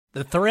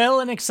The thrill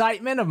and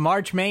excitement of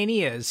March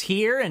Mania is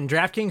here, and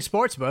DraftKings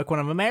Sportsbook, one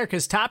of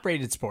America's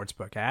top-rated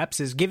sportsbook apps,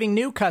 is giving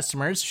new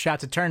customers a shot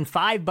to turn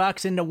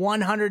 $5 into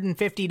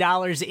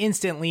 $150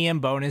 instantly in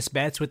bonus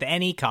bets with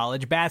any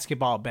college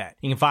basketball bet.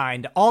 You can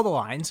find all the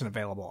lines and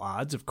available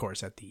odds, of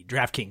course, at the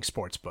DraftKings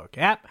Sportsbook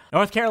app.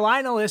 North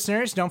Carolina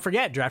listeners, don't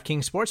forget,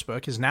 DraftKings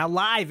Sportsbook is now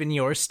live in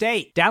your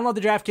state. Download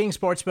the DraftKings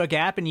Sportsbook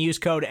app and use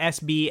code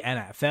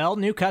SBNFL.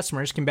 New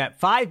customers can bet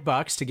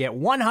 $5 to get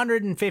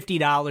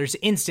 $150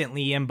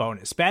 instantly in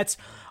bonus bets,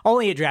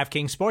 only at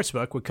DraftKings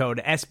Sportsbook with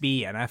code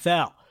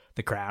SBNFL.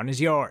 The crown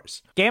is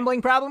yours.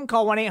 Gambling problem?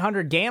 Call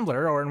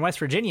 1-800-GAMBLER, or in West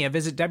Virginia,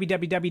 visit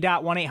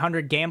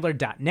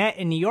www.1800gambler.net.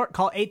 In New York,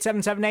 call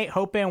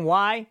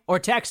 877-8-HOPE-NY or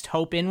text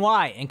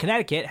HOPE-NY. In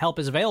Connecticut, help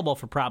is available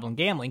for problem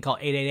gambling. Call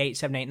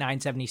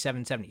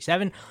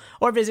 888-789-7777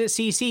 or visit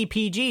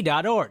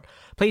ccpg.org.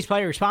 Please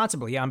play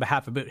responsibly on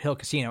behalf of Boot Hill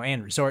Casino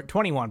and Resort.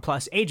 21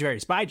 plus, age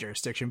varies by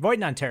jurisdiction. Void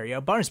in Ontario.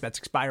 Bonus bets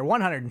expire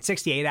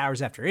 168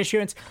 hours after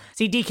issuance.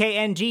 See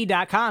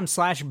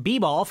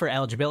dkng.com/bball for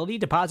eligibility,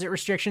 deposit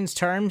restrictions,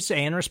 terms,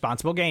 and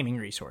responsible gaming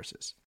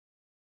resources.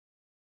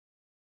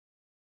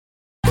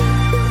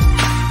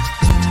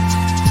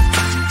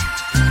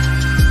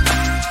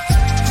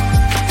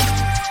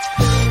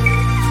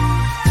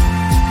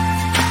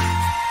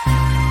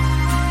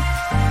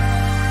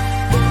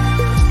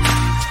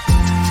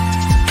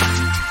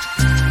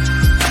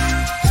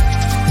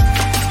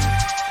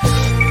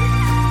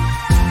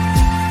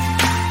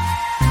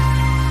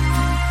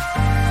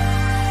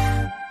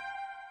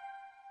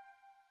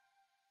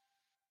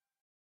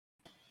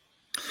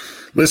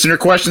 Listener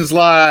questions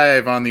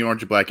live on the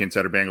Orange and Black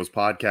Insider Bengals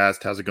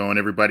podcast. How's it going,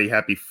 everybody?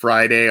 Happy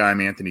Friday. I'm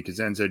Anthony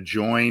Cosenza,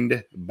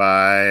 joined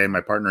by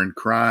my partner in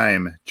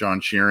crime, John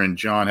Sheeran.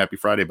 John, happy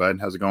Friday, bud.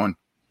 How's it going?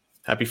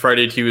 Happy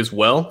Friday to you as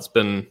well. It's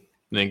been,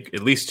 I think,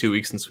 at least 2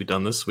 weeks since we've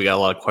done this. We got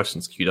a lot of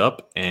questions queued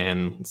up,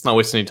 and let's not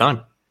waste any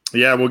time.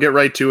 Yeah, we'll get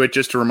right to it.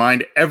 Just to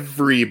remind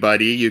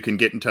everybody, you can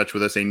get in touch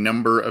with us a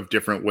number of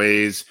different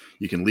ways.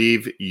 You can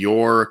leave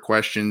your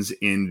questions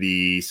in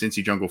the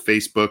Cincy Jungle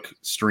Facebook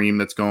stream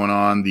that's going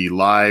on, the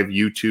live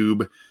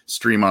YouTube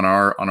stream on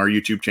our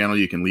YouTube channel.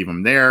 You can leave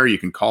them there. You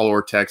can call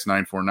or text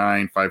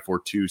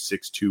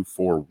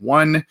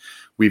 949-542-6241.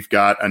 We've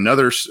got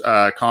another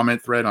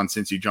comment thread on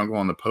Cincy Jungle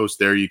on the post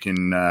there. You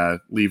can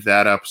leave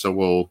that up, so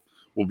we'll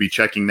be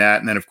checking that.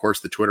 And then, of course,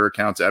 the Twitter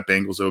accounts at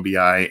Bengals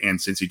OBI and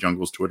Cincy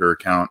Jungle's Twitter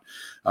account.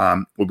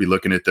 We'll be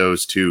looking at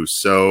those too.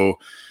 So,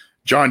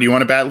 John, do you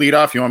want to bat lead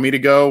off? You want me to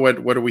go?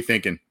 What are we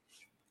thinking?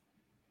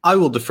 I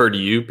will defer to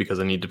you because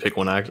I need to pick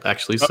one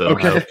actually. So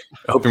okay.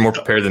 I hope you're more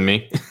prepared than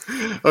me.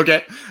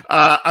 Okay.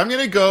 I'm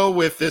going to go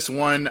with this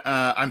one.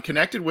 I'm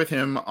connected with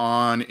him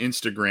on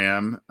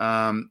Instagram,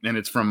 and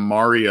it's from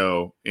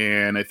Mario.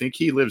 And I think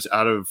he lives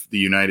out of the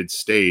United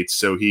States,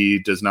 so he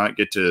does not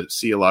get to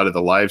see a lot of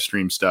the live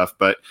stream stuff.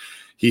 But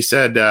he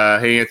said,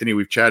 hey, Anthony,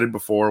 we've chatted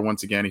before.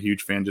 Once again, a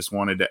huge fan. Just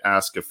wanted to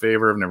ask a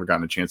favor. I've never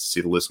gotten a chance to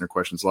see the listener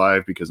questions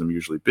live because I'm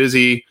usually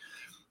busy.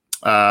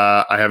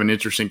 I have an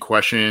interesting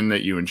question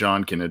that you and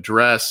John can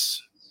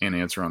address and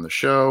answer on the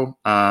show.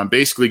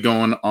 Basically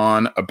going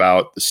on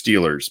about the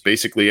Steelers.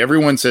 Basically,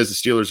 everyone says the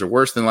Steelers are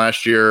worse than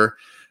last year.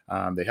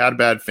 They had a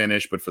bad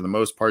finish, but for the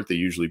most part, they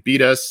usually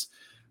beat us.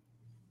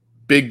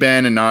 Big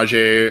Ben and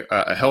Najee,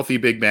 a healthy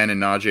Big Ben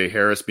and Najee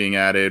Harris being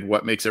added.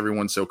 What makes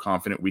everyone so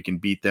confident we can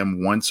beat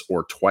them once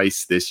or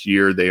twice this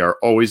year? They are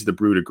always the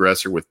brute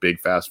aggressor with big,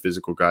 fast,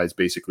 physical guys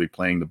basically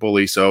playing the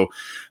bully. So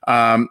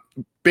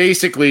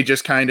basically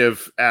just kind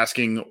of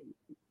asking,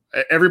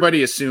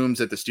 everybody assumes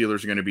that the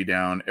Steelers are going to be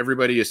down.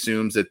 Everybody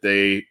assumes that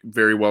they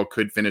very well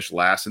could finish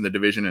last in the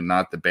division and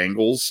not the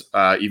Bengals,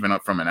 even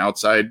up from an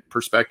outside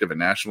perspective, a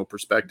national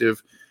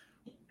perspective.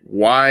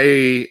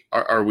 Why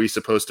are we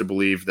supposed to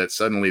believe that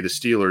suddenly the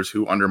Steelers,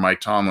 who under Mike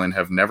Tomlin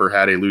have never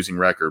had a losing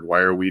record,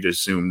 why are we to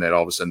assume that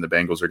all of a sudden the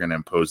Bengals are going to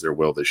impose their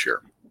will this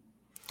year?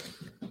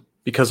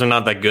 Because they're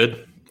not that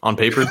good on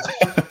paper.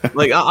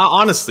 Like,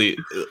 honestly,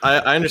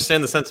 I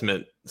understand the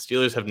sentiment. The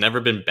Steelers have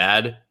never been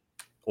bad,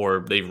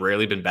 or they've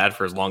rarely been bad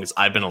for as long as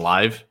I've been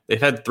alive.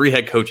 They've had 3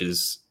 head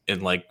coaches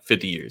in like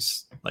 50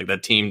 years. Like,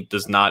 that team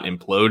does not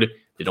implode.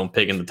 They don't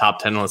pick in the top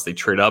 10 unless they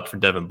trade up for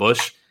Devin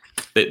Bush.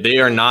 They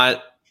are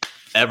not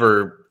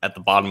ever at the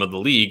bottom of the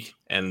league,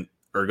 and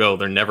ergo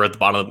they're never at the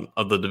bottom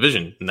of the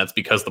division. And that's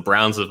because the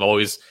Browns have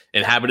always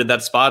inhabited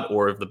that spot,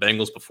 or if the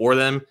Bengals before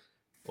them,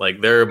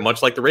 like, they're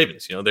much like the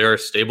Ravens. You know, they're a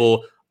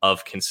stable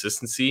of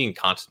consistency and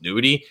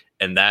continuity,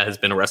 and that has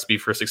been a recipe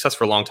for success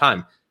for a long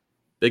time.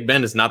 Big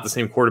Ben is not the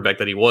same quarterback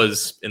that he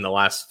was in the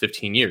last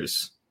 15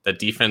 years. That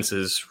defense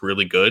is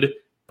really good,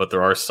 but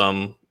there are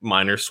some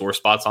minor sore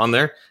spots on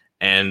there.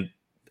 And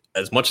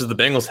as much as the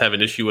Bengals have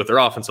an issue with their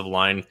offensive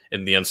line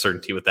and the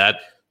uncertainty with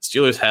that,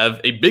 Steelers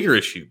have a bigger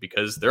issue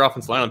because their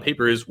offensive line on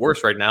paper is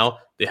worse right now.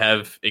 They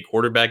have a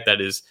quarterback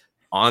that is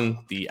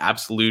on the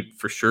absolute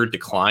for sure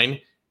decline,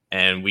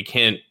 and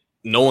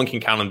no one can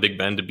count on Big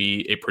Ben to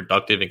be a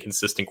productive and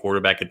consistent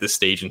quarterback at this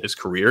stage in his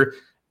career.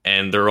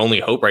 And their only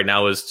hope right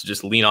now is to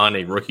just lean on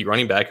a rookie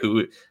running back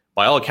who,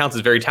 by all accounts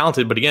is very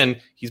talented, but again,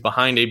 he's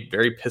behind a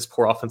very piss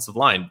poor offensive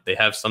line. They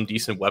have some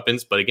decent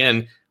weapons, but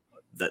again,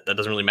 that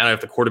doesn't really matter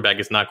if the quarterback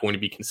is not going to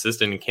be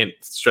consistent and can't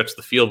stretch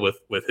the field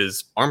with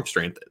his arm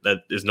strength. That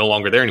is no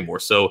longer there anymore.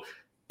 So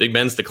Big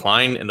Ben's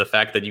decline and the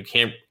fact that you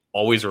can't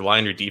always rely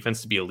on your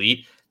defense to be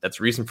elite,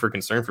 that's reason for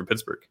concern for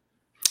Pittsburgh.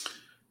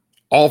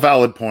 All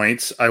valid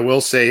points. I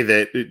will say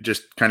that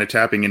just kind of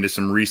tapping into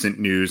some recent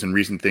news and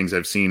recent things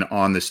I've seen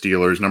on the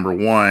Steelers. Number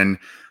one,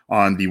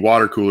 on the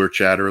water cooler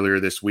chat earlier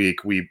this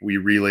week, we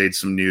relayed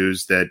some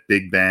news that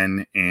Big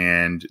Ben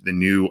and the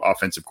new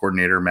offensive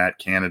coordinator, Matt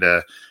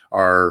Canada,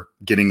 are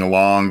getting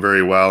along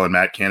very well. And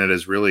Matt Canada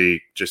is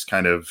really just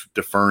kind of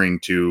deferring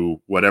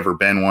to whatever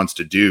Ben wants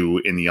to do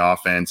in the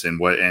offense and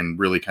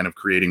really kind of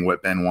creating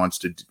what Ben wants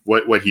to do,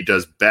 what he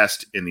does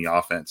best in the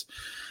offense.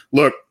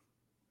 Look,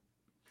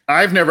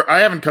 I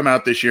haven't come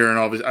out this year,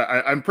 and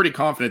I'm pretty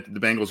confident that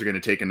the Bengals are going to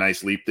take a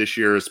nice leap this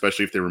year,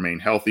 especially if they remain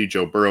healthy.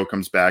 Joe Burrow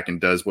comes back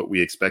and does what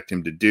we expect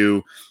him to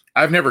do.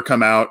 I've never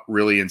come out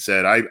really and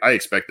said, I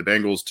expect the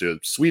Bengals to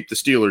sweep the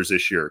Steelers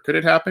this year. Could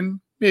it happen?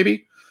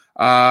 Maybe.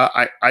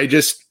 I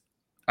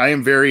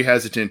am very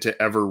hesitant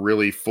to ever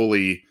really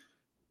fully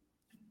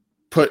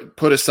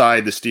put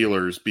aside the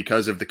Steelers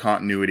because of the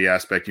continuity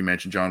aspect you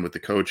mentioned, John, with the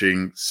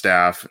coaching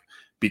staff,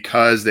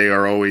 because they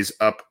are always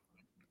up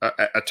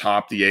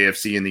atop the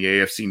AFC and the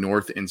AFC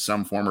North in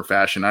some form or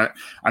fashion.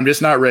 I'm just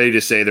not ready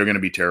to say they're going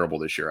to be terrible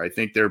this year. I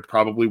think there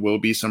probably will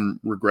be some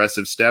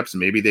regressive steps.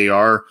 Maybe they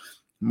are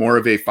more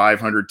of a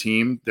 500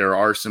 team. There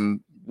are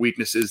some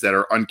weaknesses that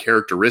are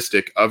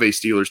uncharacteristic of a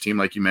Steelers team,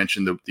 like you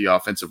mentioned, the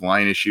offensive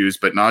line issues.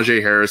 But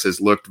Najee Harris has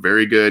looked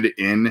very good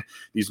in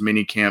these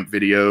mini camp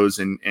videos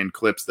and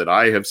clips that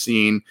I have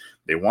seen.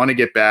 They want to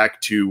get back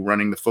to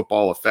running the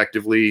football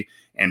effectively.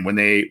 And when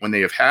they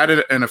have had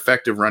an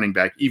effective running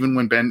back, even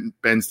when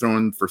Ben's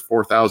thrown for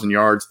 4,000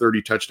 yards,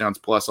 30 touchdowns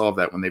plus all of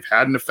that, when they've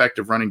had an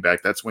effective running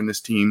back, that's when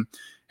this team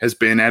has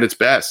been at its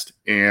best.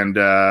 And,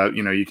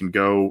 you can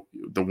go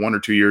the 1 or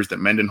 2 years that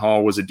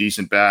Mendenhall was a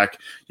decent back.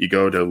 You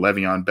go to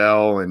Le'Veon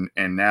Bell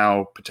and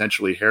now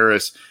potentially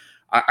Harris.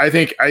 I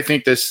think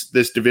this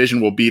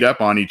division will beat up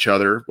on each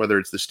other, whether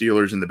it's the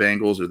Steelers and the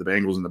Bengals or the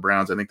Bengals and the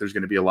Browns. I think there's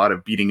going to be a lot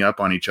of beating up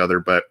on each other,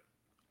 but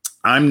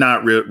I'm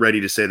not ready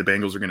to say the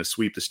Bengals are going to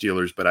sweep the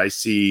Steelers, but I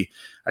see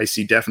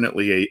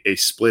definitely a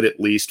split, at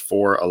least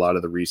for a lot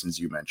of the reasons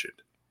you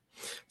mentioned.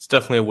 It's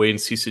definitely a wait and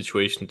see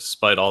situation,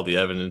 despite all the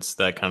evidence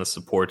that kind of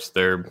supports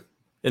their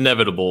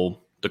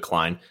inevitable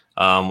decline.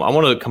 I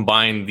want to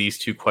combine these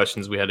two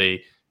questions. We had a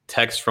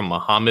text from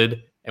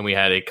Muhammad and we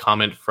had a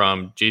comment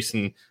from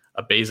Jason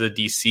Abeza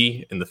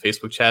DC in the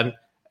Facebook chat.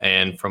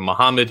 And from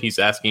Muhammad, he's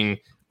asking,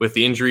 with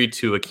the injury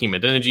to Akeem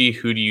Adeniji,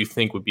 who do you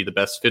think would be the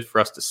best fit for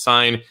us to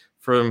sign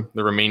from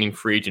the remaining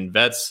free agent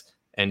vets?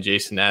 And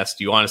Jason asked,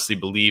 do you honestly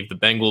believe the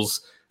Bengals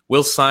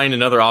will sign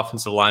another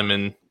offensive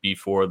lineman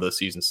before the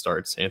season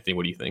starts? Anthony,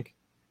 what do you think?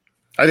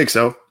 I think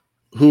so.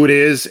 Who it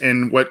is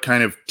and what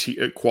kind of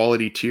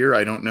quality tier,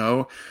 I don't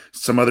know.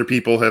 Some other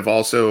people have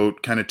also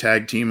kind of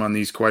tag team on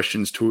these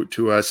questions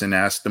to us and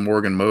asked the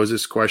Morgan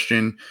Moses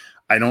question.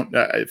 I don't,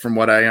 from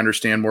what I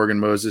understand, Morgan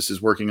Moses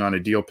is working on a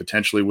deal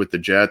potentially with the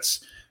Jets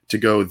to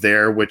go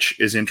there, which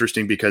is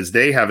interesting because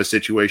they have a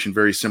situation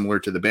very similar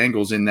to the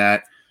Bengals in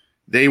that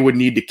they would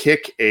need to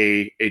kick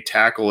a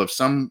tackle of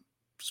some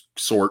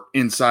sort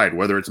inside,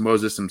 whether it's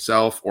Moses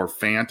himself or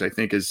Fant, I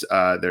think is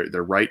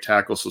their right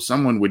tackle. So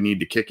someone would need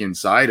to kick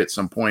inside at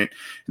some point.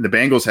 And the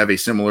Bengals have a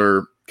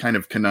similar kind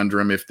of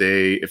conundrum if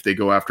they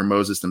go after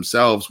Moses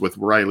themselves with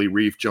Riley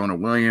Reif, Jonah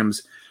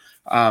Williams.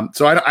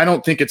 So I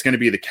don't think it's going to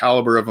be the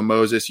caliber of a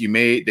Moses. They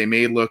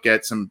may look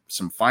at some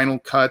final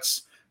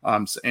cuts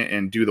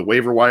and do the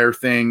waiver wire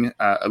thing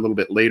a little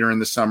bit later in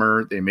the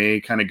summer. They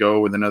may kind of go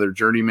with another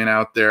journeyman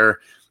out there.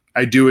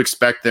 I do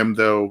expect them,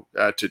 though,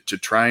 to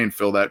try and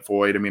fill that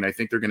void. I mean, I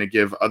think they're going to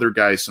give other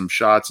guys some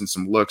shots and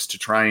some looks to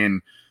try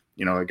and,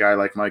 a guy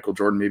like Michael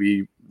Jordan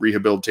maybe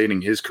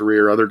rehabilitating his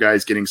career, other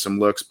guys getting some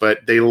looks.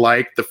 But they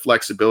like the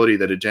flexibility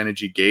that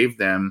Adeniji gave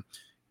them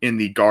in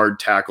the guard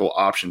tackle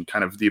option,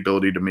 kind of the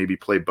ability to maybe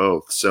play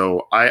both.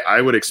 So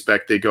I would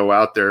expect they go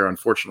out there.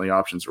 Unfortunately,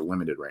 options are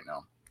limited right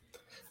now.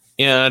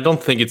 Yeah, I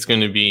don't think it's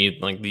going to be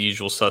like the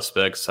usual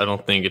suspects. I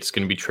don't think it's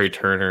going to be Trey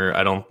Turner.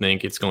 I don't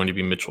think it's going to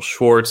be Mitchell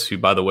Schwartz, who,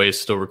 by the way, is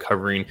still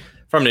recovering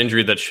from an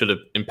injury that should have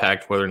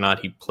impacted whether or not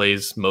he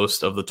plays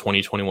most of the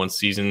 2021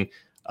 season.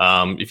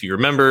 If you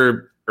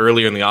remember,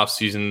 earlier in the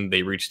offseason,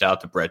 they reached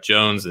out to Brett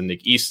Jones and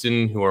Nick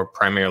Easton, who are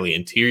primarily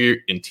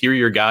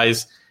interior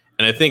guys.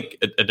 And I think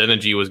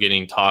Adeniji was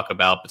getting talk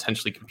about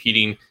potentially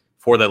competing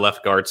for that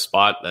left guard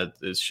spot.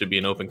 That should be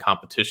an open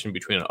competition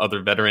between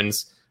other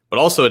veterans. But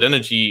also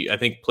Adeniji, I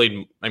think,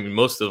 played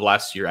most of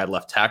last year at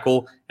left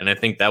tackle, and I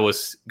think that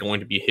was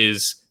going to be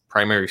his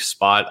primary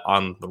spot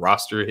on the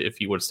roster if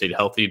he would have stayed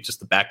healthy,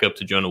 just the backup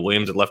to Jonah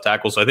Williams at left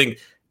tackle. So I think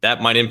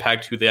that might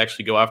impact who they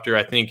actually go after.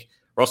 I think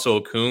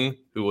Russell Okung,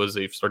 who was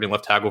a starting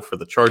left tackle for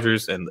the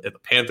Chargers and the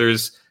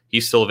Panthers,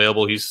 he's still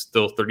available. He's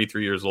still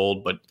 33 years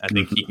old, but I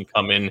think he can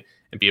come in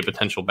and be a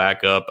potential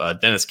backup.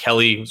 Dennis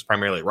Kelly, who's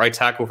primarily right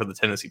tackle for the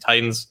Tennessee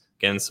Titans,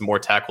 getting some more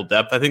tackle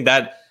depth. I think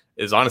that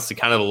is honestly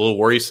kind of a little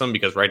worrisome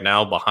because right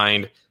now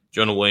behind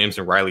Jonah Williams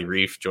and Riley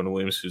Reif, Jonah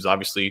Williams, who's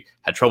obviously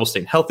had trouble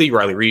staying healthy,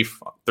 Riley Reif,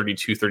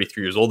 32,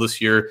 33 years old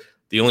this year.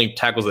 The only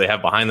tackles they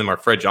have behind them are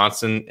Fred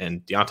Johnson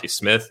and Deontay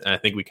Smith. And I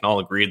think we can all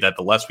agree that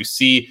the less we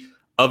see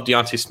of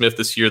Deontay Smith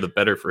this year, the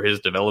better for his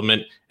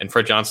development. And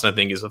Fred Johnson, I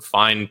think, is a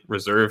fine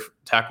reserve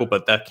tackle,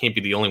 but that can't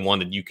be the only one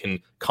that you can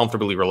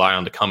comfortably rely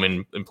on to come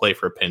in and play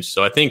for a pinch.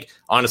 So I think,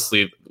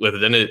 honestly, with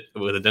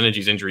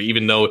Adeneji's injury,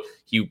 even though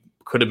he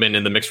could have been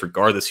in the mix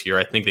regardless here,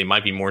 I think they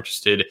might be more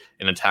interested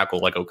in a tackle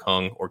like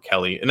Okung or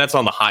Kelly. And that's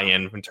on the high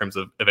end in terms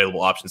of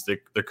available options.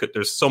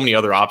 There's so many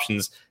other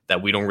options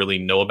that we don't really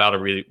know about, or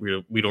we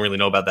don't really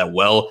know about that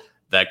well,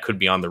 that could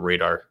be on the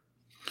radar.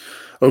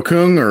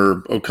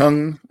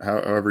 Okung,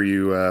 however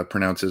you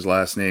pronounce his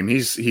last name.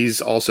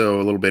 He's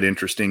also a little bit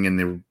interesting in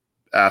the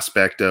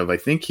aspect of, I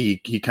think he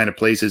kind of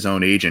plays his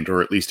own agent,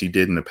 or at least he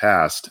did in the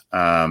past.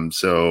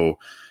 So,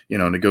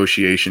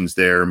 negotiations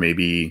there,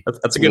 maybe.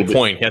 That's a good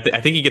point. I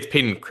think he gets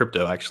paid in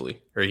crypto,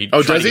 actually. Or he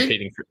does he?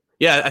 Paid in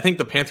yeah, I think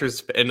the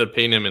Panthers ended up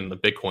paying him in the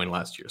Bitcoin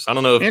last year. So I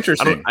don't know.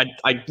 Interesting.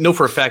 I know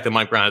for a fact that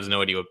Mike Brown has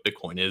no idea what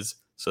Bitcoin is.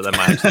 So that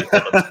might actually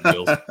hold up some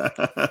deals.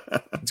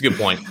 It's a good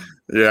point.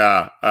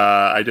 Yeah.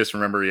 I just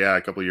remember,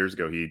 a couple of years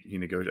ago, he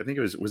negotiated. I think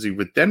was he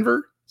with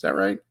Denver? Is that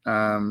right?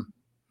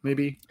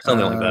 Maybe.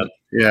 Something like that.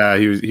 Yeah,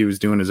 he was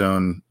doing his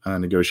own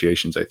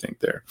negotiations, I think,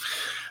 there.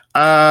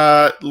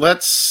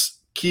 Let's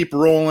keep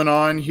rolling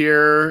on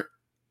here.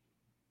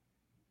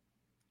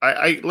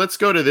 Let's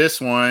go to this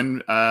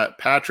one.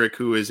 Patrick,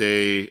 who is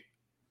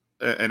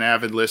an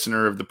avid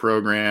listener of the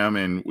program,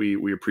 and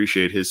we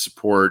appreciate his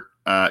support.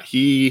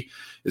 He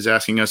is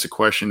asking us a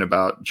question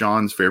about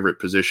John's favorite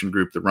position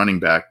group, the running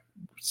back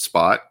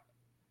spot.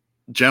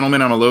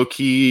 Gentlemen, I'm a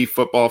low-key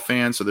football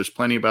fan, so there's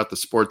plenty about the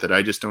sport that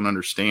I just don't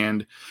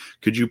understand.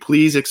 Could you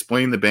please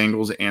explain the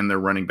Bengals and their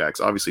running backs?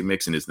 Obviously,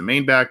 Mixon is the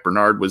main back.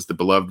 Bernard was the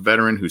beloved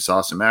veteran who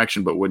saw some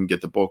action but wouldn't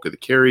get the bulk of the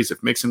carries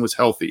if Mixon was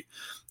healthy.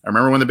 I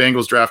remember when the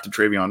Bengals drafted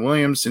Travion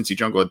Williams. Cincy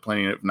Jungle had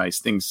plenty of nice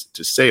things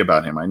to say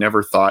about him. I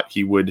never thought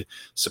he would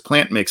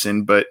supplant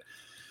Mixon, but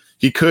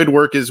he could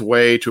work his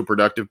way to a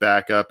productive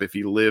backup if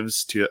he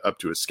lives up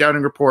to a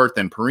scouting report.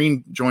 Then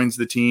Perrine joins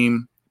the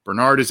team.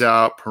 Bernard is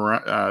out.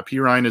 P.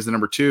 Ryan is the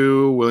number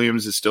 2.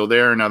 Williams is still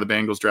there. Now the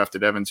Bengals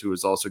drafted Evans, who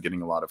is also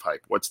getting a lot of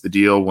hype. What's the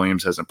deal?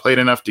 Williams hasn't played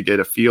enough to get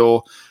a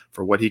feel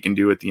for what he can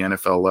do at the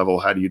NFL level.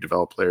 How do you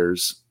develop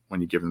players when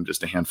you give them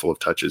just a handful of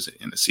touches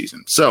in a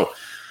season? So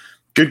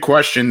good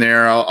question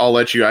there. I'll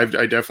let you. I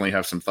definitely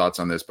have some thoughts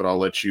on this, but I'll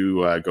let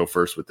you go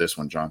first with this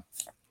one, John.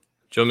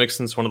 Joe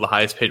Mixon's one of the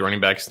highest paid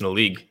running backs in the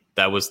league.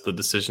 That was the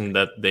decision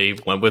that they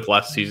went with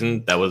last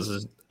season. That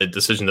was a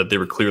decision that they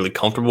were clearly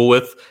comfortable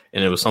with,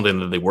 and it was something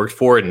that they worked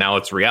for, and now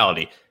it's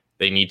reality.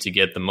 They need to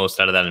get the most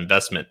out of that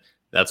investment.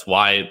 That's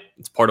why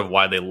it's part of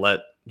why they let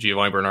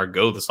Giovanni Bernard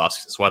go this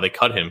offseason. That's why they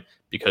cut him,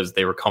 because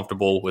they were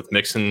comfortable with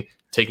Mixon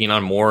taking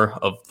on more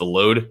of the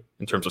load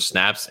in terms of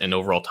snaps and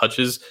overall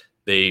touches.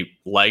 They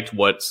liked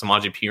what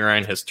Samaje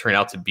Perine has turned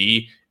out to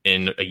be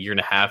in a year and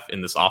a half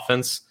in this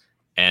offense.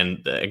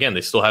 And again,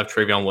 they still have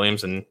Travion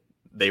Williams, and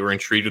they were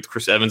intrigued with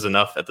Chris Evans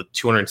enough at the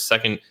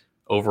 202nd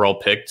overall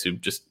pick to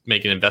just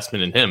make an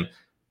investment in him.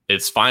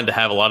 It's fine to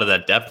have a lot of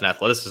that depth and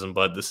athleticism,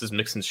 but this is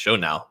Mixon's show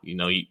now.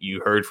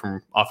 You heard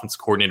from offensive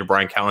coordinator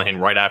Brian Callahan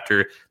right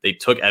after they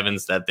took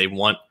Evans that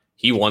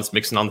he wants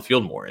Mixon on the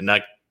field more. And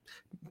that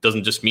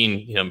doesn't just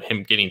mean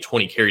him getting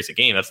 20 carries a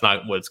game. That's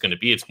not what it's going to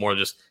be. It's more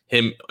just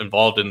him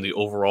involved in the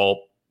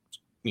overall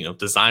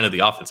design of the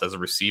offense as a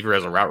receiver,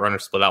 as a route runner,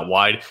 split out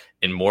wide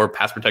in more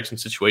pass protection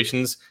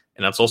situations.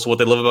 And that's also what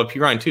they love about P.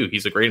 Ryan too.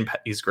 He's a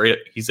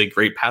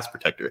great pass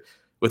protector.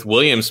 With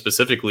Williams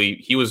specifically,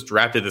 he was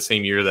drafted the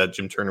same year that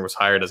Jim Turner was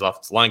hired as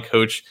offensive line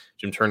coach.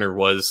 Jim Turner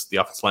was the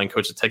offensive line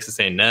coach at Texas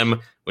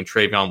A&M when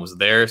Travion was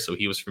there, so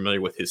he was familiar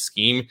with his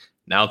scheme.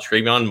 Now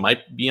Travion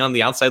might be on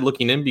the outside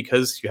looking in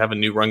because you have a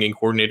new run game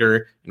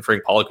coordinator in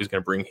Frank Pollock who's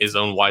going to bring his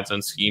own wide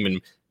zone scheme,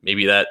 and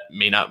maybe that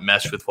may not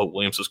mesh with what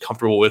Williams was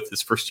comfortable with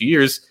his first 2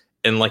 years.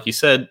 And like you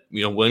said,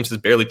 Williams has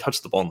barely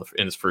touched the ball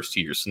in his first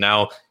 2 years. So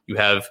now you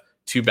have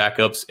 2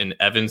 backups in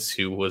Evans,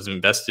 who was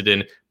invested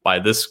in by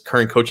this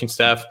current coaching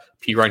staff,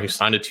 P. Ryan, who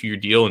signed a 2-year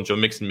deal, and Joe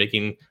Mixon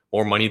making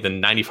more money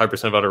than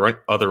 95% of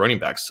other running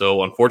backs.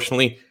 So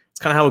unfortunately, it's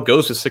kind of how it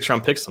goes with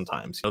 6-round picks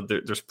sometimes.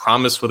 There's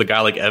promise with a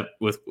guy like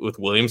with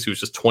Williams, who was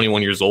just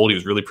 21 years old. He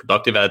was really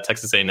productive at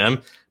Texas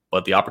A&M,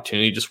 but the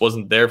opportunity just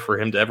wasn't there for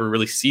him to ever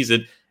really seize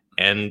it.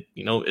 And,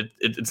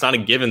 it's not a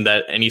given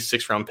that any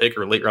 6-round pick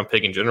or late round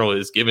pick in general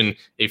is given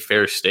a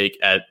fair stake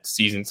at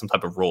seizing some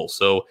type of role.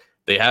 So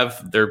they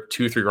have their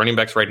 2-3 running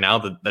backs right now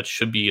that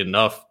should be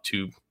enough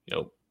to,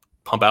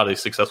 pump out a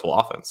successful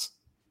offense.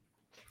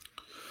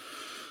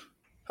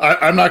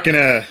 I'm not going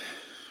to,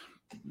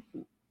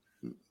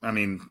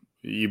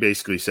 you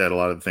basically said a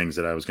lot of the things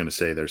that I was going to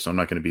say there, so I'm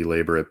not going to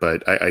belabor it,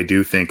 but I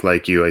do think,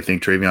 like you, I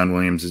think Travion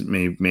Williams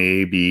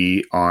may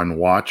be on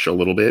watch a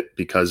little bit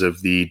because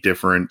of the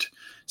different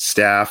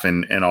staff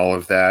and all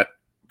of that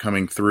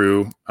coming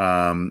through,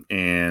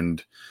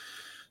 and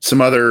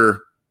some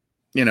other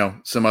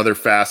some other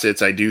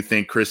facets. I do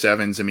think Chris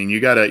Evans, I mean, you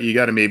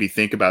gotta maybe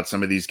think about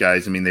some of these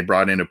guys. I mean, they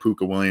brought in a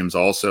Puka Williams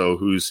also,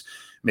 who's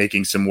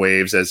making some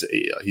waves as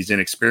he's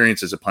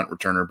inexperienced as a punt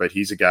returner, but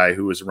he's a guy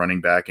who was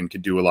running back and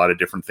could do a lot of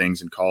different things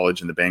in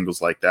college, and the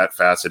Bengals like that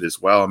facet as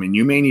well. I mean,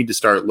 you may need to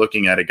start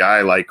looking at a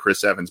guy like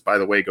Chris Evans. By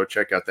the way, go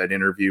check out that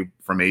interview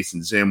from Ace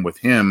and Zim with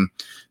him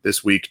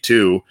this week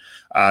too.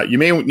 You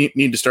may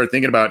need to start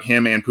thinking about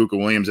him and Puka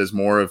Williams as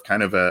more of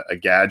kind of a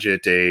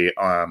gadget,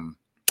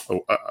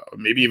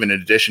 maybe even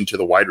in addition to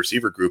the wide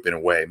receiver group in a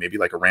way, maybe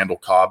like a Randall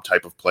Cobb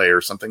type of player,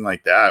 something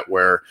like that,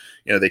 where,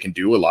 they can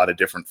do a lot of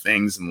different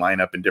things and line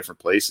up in different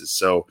places.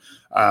 So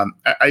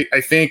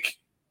I think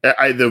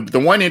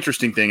the one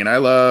interesting thing, and I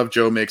love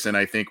Joe Mixon,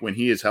 I think when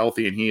he is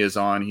healthy and he is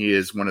on, he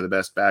is one of the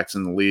best backs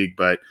in the league,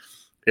 but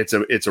it's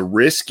a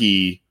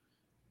risky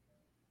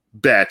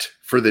bet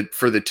for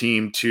the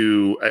team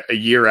to a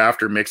year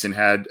after Mixon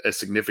had a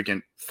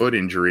significant foot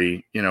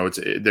injury.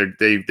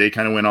 They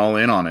kind of went all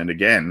in on it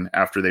again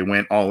after they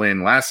went all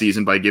in last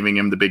season by giving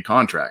him the big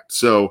contract.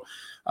 So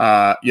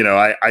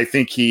I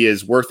think he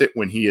is worth it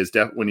when he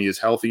is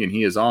healthy and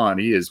he is on.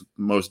 He is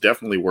most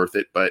definitely worth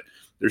it. But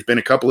there's been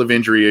a couple of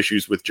injury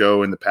issues with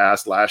Joe in the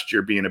past, last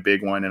year being a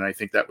big one, and I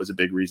think that was a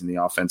big reason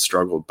the offense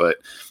struggled. But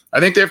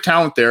I think they have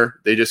talent there.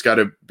 They just got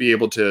to be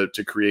able to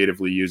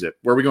creatively use it.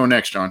 Where are we going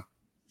next, John?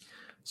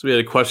 So we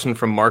had a question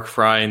from Mark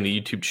Fry in the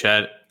YouTube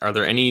chat. Are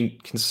there any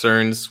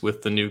concerns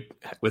with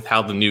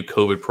how the new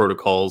COVID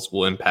protocols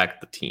will impact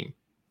the team?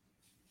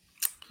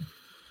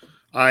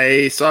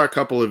 I saw a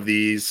couple of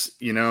these.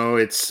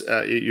 It's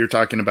you're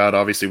talking about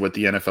obviously what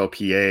the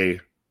NFLPA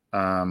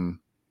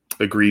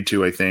agreed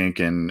to, I think,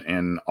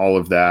 and all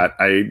of that.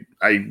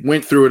 I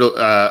went through it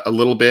a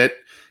little bit.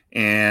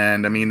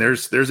 And I mean,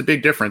 there's a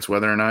big difference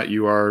whether or not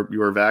you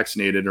are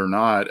vaccinated or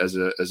not as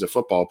a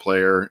football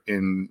player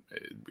in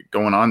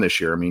going on this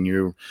year. I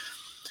mean,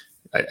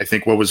 I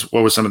think what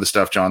was some of the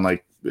stuff, John,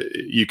 like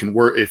you can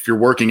work, if you're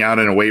working out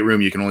in a weight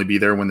room, you can only be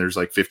there when there's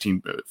like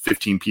 15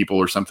 people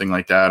or something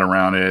like that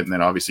around it. And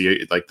then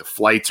obviously like the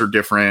flights are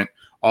different,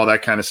 all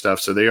that kind of stuff.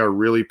 So they are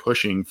really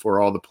pushing for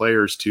all the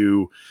players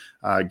to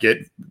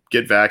get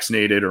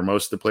vaccinated, or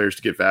most of the players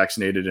to get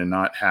vaccinated and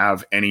not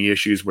have any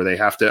issues where they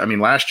have to. I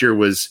mean, last year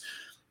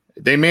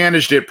they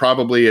managed it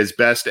probably as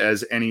best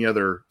as any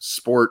other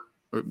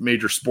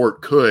major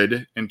sport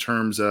could in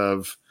terms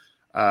of,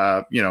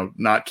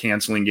 not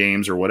canceling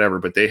games or whatever,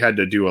 but they had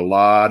to do a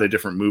lot of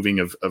different moving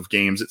of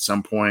games at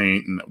some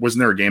point. And wasn't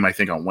there a game, I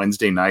think, on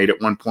Wednesday night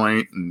at one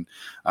point? And,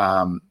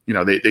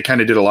 they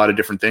kind of did a lot of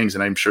different things.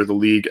 And I'm sure the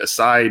league,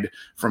 aside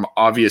from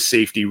obvious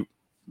safety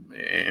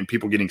and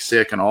people getting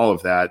sick and all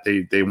of that,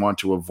 they want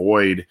to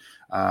avoid,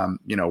 some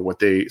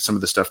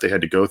of the stuff they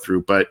had to go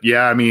through. But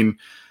yeah, I mean,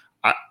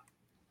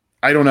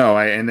 I don't know.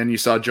 And then you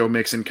saw Joe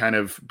Mixon kind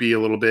of be a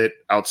little bit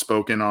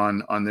outspoken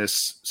on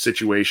this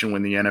situation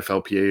when the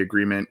NFLPA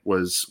agreement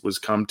was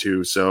come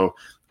to. So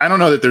I don't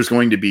know that there's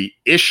going to be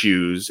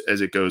issues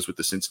as it goes with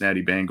the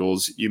Cincinnati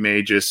Bengals. You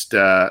may just,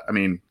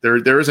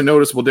 there is a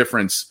noticeable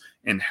difference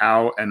in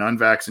how an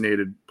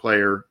unvaccinated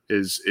player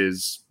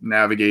is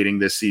navigating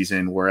this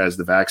season, whereas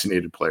the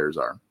vaccinated players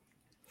are.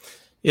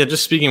 Yeah,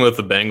 just speaking with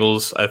the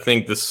Bengals, I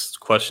think this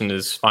question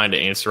is fine to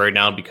answer right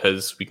now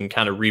because we can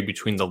kind of read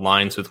between the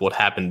lines with what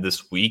happened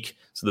this week.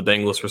 So the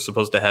Bengals were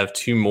supposed to have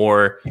 2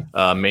 more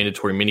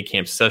mandatory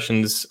minicamp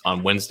sessions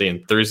on Wednesday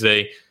and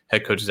Thursday.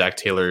 Head coach Zach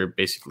Taylor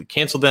basically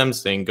canceled them,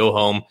 saying, go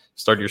home,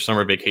 start your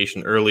summer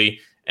vacation early.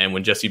 And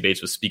when Jesse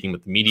Bates was speaking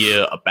with the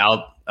media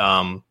about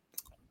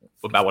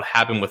what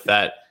happened with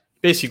that,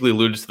 basically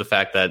alluded to the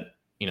fact that,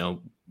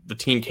 the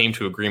team came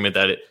to agreement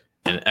that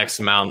an X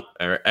amount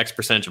or X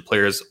percentage of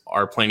players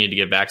are planning to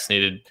get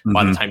vaccinated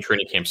by the time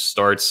training camp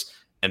starts.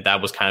 And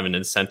that was kind of an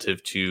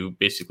incentive to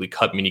basically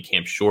cut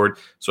minicamp short.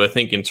 So I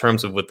think in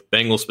terms of with the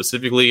Bengals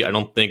specifically, I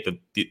don't think that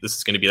this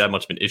is going to be that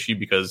much of an issue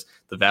because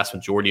the vast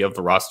majority of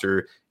the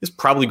roster is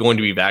probably going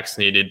to be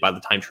vaccinated by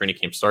the time training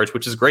camp starts,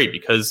 which is great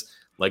because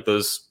like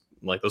those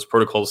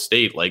protocols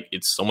state, like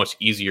it's so much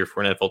easier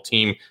for an NFL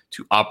team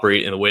to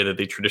operate in the way that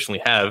they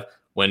traditionally have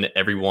when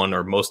everyone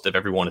or most of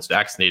everyone is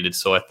vaccinated.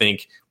 So I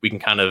think we can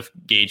kind of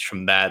gauge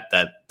from that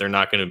they're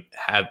not going to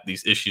have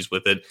these issues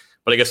with it.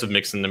 But I guess with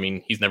Mixon, I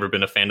mean, he's never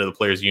been a fan of the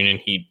players union.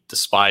 He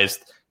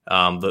despised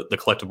the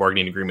collective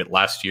bargaining agreement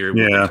last year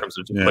in terms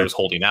of players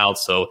holding out.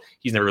 So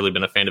he's never really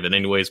been a fan of it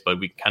anyways, but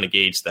we can kind of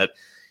gauge that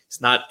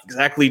he's not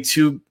exactly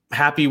too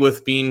happy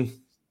with being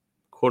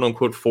quote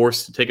unquote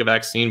forced to take a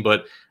vaccine,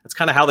 but that's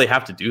kind of how they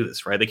have to do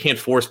this, right? They can't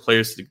force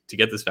players to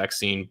get this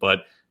vaccine,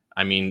 but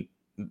I mean,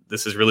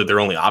 this is really their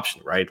only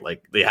option, right?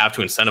 Like they have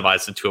to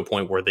incentivize it to a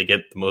point where they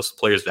get the most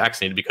players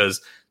vaccinated because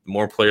the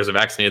more players are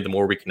vaccinated, the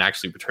more we can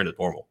actually return to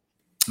normal.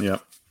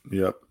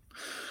 Yep.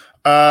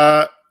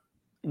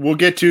 We'll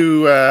get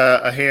to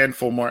a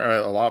handful more,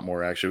 a lot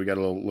more actually. We got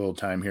a little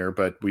time here,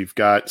 but we've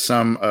got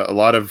a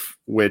lot of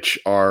which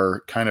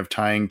are kind of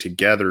tying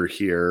together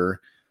here.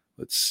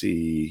 Let's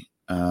see.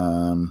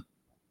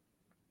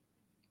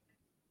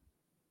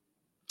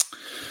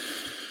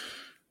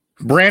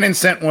 Brandon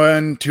sent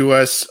one to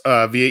us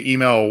via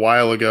email a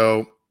while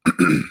ago.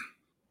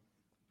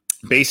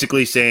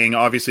 basically saying,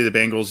 obviously, the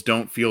Bengals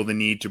don't feel the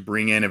need to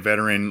bring in a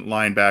veteran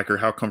linebacker.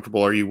 How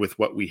comfortable are you with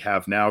what we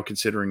have now,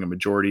 considering a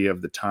majority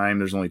of the time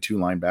there's only 2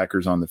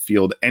 linebackers on the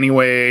field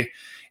anyway?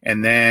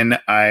 And then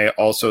I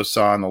also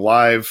saw in the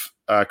live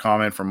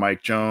comment from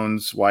Mike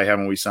Jones, why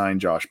haven't we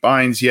signed Josh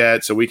Bynes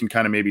yet? So we can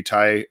kind of maybe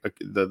tie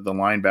the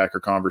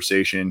linebacker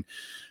conversation,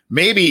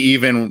 maybe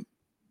even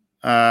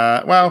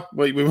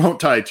we won't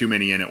tie too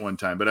many in at one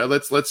time, but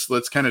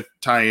let's kind of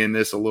tie in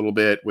this a little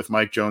bit with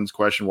Mike Jones'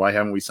 question, why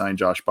haven't we signed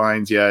Josh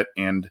Bynes yet?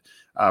 And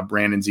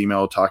Brandon's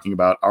email talking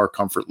about our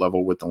comfort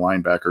level with the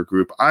linebacker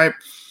group. I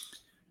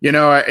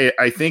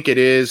think it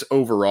is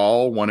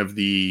overall one of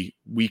the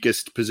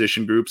weakest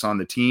position groups on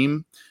the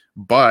team,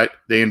 but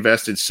they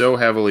invested so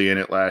heavily in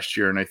it last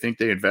year. And I think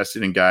they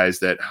invested in guys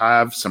that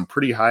have some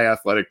pretty high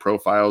athletic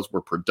profiles,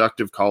 were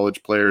productive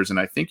college players. And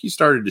I think you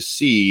started to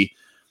see,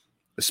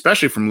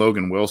 especially from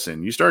Logan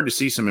Wilson, you started to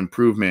see some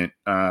improvement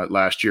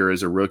last year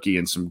as a rookie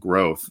and some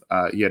growth.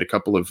 He had a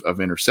couple of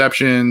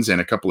interceptions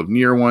and a couple of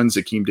near ones.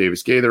 Akeem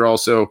Davis-Gaither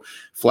also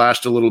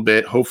flashed a little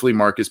bit. Hopefully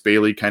Marcus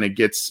Bailey kind of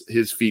gets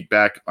his feet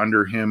back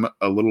under him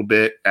a little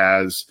bit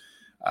as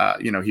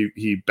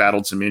he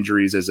battled some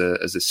injuries as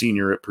a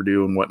senior at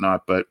Purdue and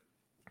whatnot, but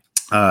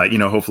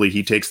hopefully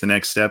he takes the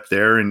next step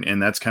there,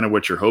 and that's kind of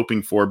what you're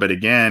hoping for. But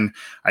again,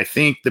 I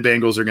think the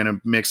Bengals are going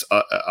to mix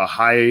a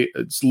high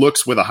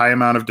looks with a high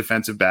amount of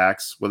defensive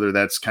backs, whether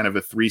that's kind of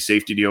a 3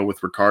 safety deal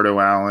with Ricardo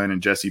Allen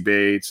and Jesse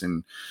Bates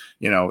and,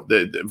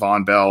 the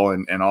Von Bell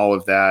and all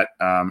of that.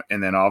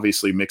 And then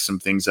obviously mix some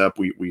things up.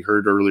 We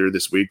heard earlier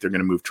this week, they're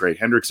going to move Trey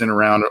Hendrickson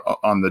around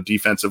on the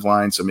defensive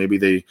line. So maybe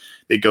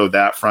they go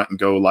that front and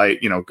go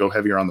light, go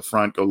heavier on the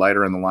front, go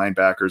lighter on the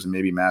linebackers, and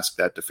maybe mask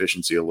that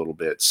deficiency a little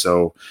bit.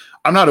 So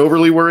I'm not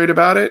overly worried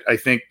about it. I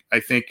think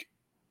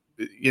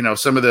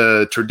some of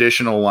the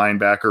traditional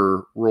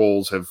linebacker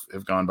roles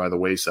have gone by the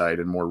wayside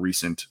in more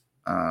recent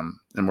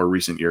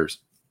years.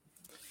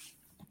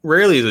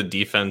 Rarely is a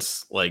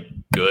defense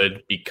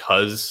good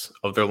because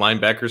of their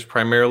linebackers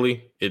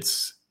primarily. It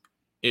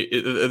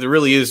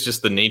really is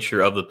just the nature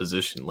of the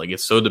position.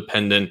 It's so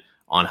dependent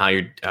on how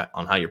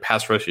your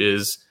pass rush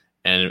is,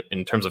 and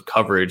in terms of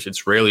coverage,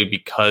 it's rarely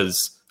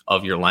because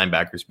of your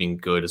linebackers being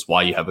good is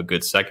why you have a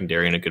good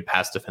secondary and a good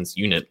pass defense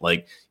unit.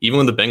 Even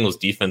when the Bengals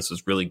defense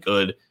was really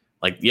good,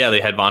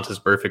 they had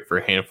Vontaze Burfict for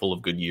a handful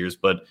of good years,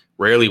 but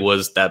rarely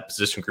was that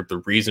position group the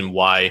reason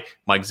why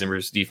Mike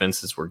Zimmer's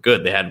defenses were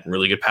good. They had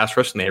really good pass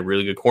rush and they had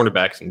really good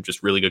cornerbacks and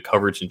just really good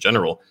coverage in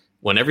general.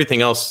 When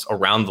everything else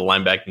around the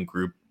linebacking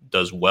group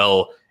does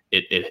well,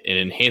 it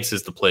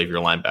enhances the play of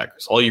your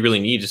linebackers. All you really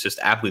need is just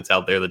athletes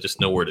out there that just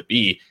know where to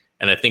be.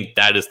 And I think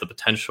that is the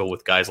potential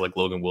with guys like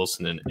Logan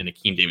Wilson and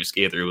Akeem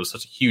Davis-Gaither. It was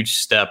such a huge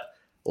step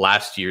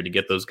last year to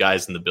get those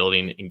guys in the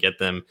building and get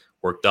them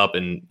worked up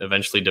and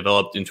eventually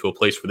developed into a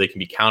place where they can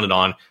be counted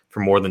on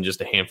for more than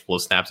just a handful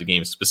of snaps a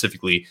game,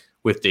 specifically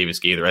with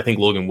Davis-Gaither. I think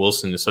Logan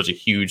Wilson is such a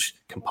huge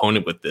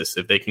component with this.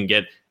 If they can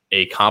get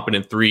a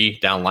competent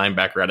 3-down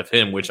linebacker out of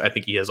him, which I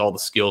think he has all the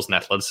skills and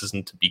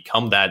athleticism to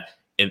become that,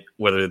 in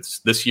whether it's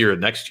this year or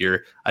next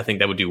year, I think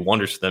that would do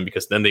wonders for them,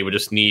 because then they would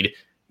just need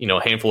a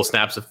handful of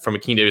snaps from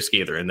Akeem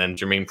Davis-Gaither, and then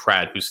Jermaine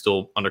Pratt, who's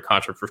still under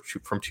contract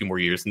from 2 more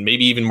years, and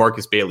maybe even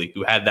Marcus Bailey,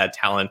 who had that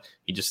talent.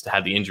 He just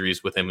had the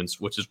injuries with him,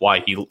 which is why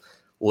he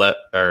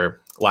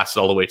lasted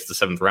all the way to the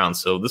 7th round.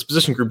 So this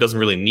position group doesn't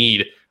really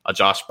need a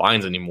Josh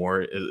Bynes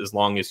anymore, as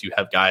long as you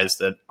have guys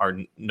that are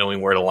knowing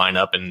where to line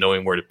up and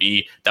knowing where to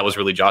be. That was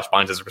really Josh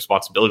Bynes'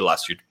 responsibility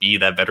last year, to be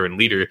that veteran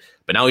leader.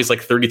 But now he's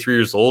 33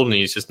 years old and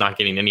he's just not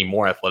getting any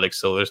more athletic.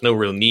 So there's no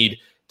real need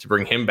to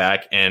bring him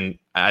back. And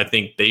I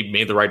think they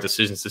made the right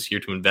decisions this year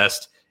to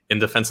invest in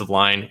defensive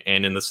line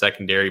and in the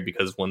secondary,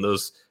 because when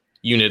those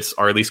units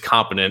are at least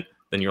competent,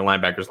 then your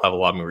linebackers will have a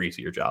lot more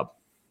easier job.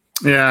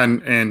 Yeah.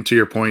 And to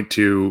your point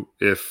too,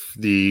 if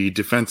the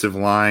defensive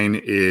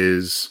line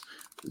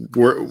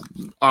we're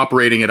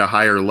operating at a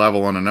higher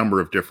level on a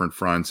number of different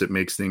fronts, it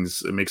makes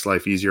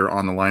life easier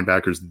on the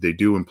linebackers that they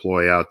do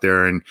employ out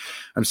there. And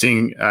I'm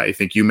seeing, I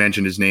think you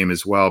mentioned his name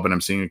as well, but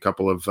I'm seeing a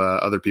couple of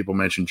other people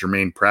mention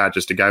Jermaine Pratt,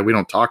 just a guy we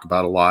don't talk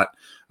about a lot.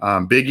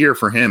 Big year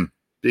for him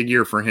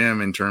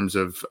in terms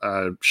of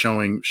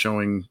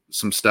showing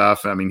some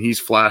stuff. I mean,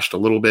 he's flashed a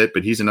little bit,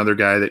 but he's another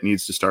guy that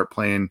needs to start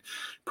playing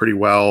pretty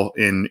well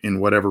in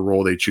whatever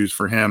role they choose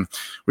for him.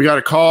 We got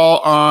a call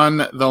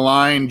on the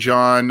line,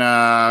 John.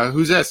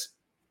 Who's this?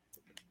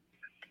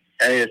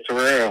 Hey, it's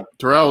Terrell.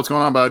 Terrell, what's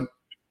going on, bud?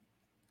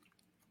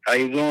 How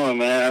you doing,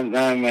 man? I'm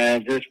done,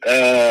 man. Just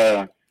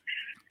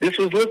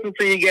was listening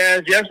to you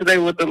guys yesterday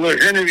with the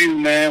little interview,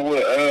 man,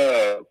 with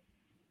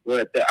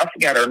I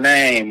forgot her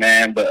name,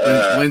 man, but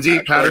Lindsay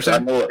Patterson. I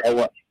know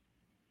her.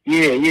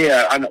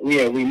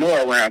 We know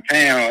her around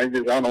town. I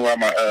don't know why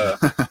my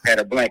had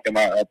a blank in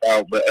my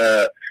thought, but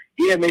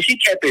man, she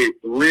kept it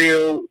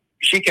real.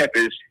 She kept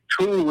it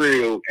too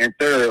real and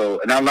thorough,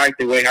 and I like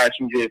the way how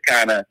she just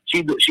kind of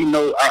she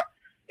know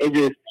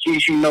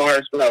she know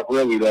her stuff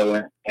really though,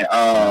 and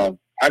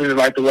I just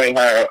like the way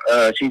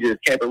how she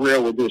just kept it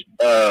real with just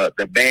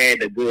the bad,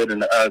 the good,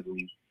 and the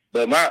ugly.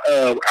 But what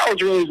I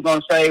was really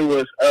going to say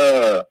was,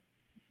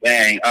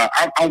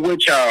 I'm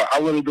with y'all. I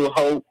really do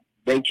hope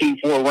they keep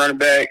 4 running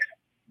backs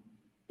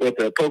with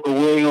Puka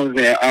Williams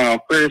and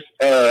Chris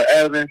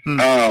Evans.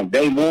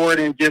 They more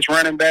than just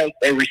running backs.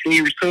 They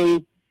receivers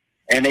too,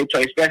 and they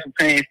play special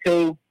teams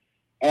too.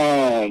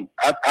 I'll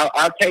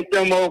take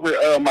them over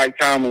Mike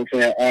Thomas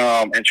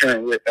and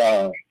Trent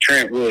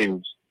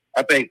Williams.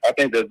 I think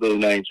that's the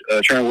name,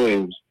 Trent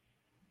Williams.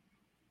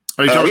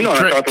 Are you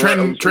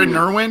talking Trent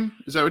Irwin?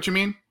 Is that what you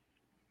mean?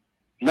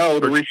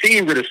 No, the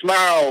receiver, the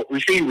small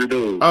receiver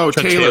dude. Oh,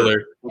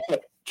 Taylor.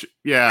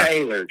 Yeah.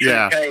 Taylor.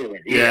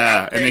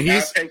 Yeah. And then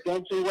I'll take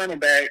them 2 running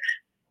backs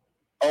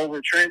over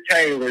Trent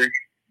Taylor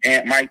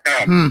and Mike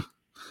Thomas.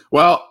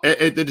 Well,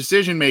 the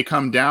decision may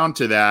come down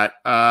to that,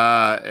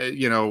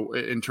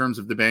 in terms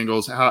of the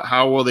Bengals.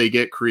 How will they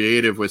get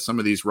creative with some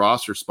of these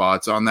roster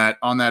spots? On that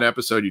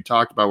episode you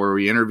talked about where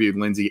we interviewed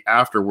Lindsay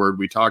afterward,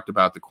 we talked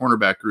about the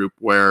cornerback group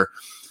where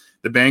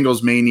the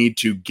Bengals may need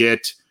to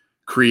get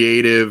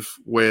creative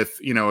with,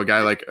 a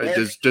guy like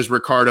does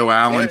Ricardo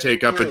Allen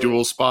take up a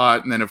dual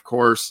spot? And then, of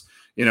course,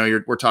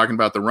 we're talking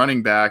about the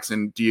running backs,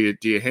 and do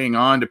you hang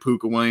on to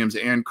Puka Williams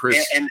and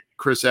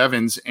Chris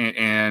Evans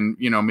and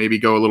maybe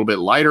go a little bit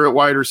lighter at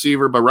wide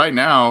receiver? But right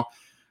now,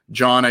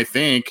 John, I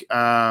think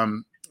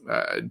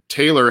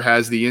Taylor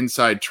has the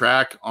inside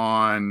track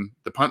on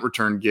the punt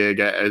return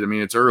gig. I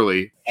mean, it's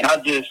early. And I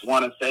just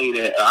want to say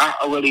that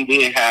I really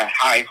did have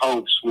high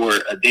hopes for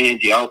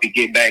Adenji. I hope he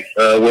get back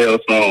well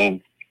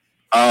soon.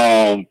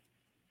 And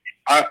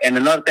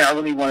another thing I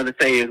really wanted to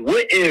say is,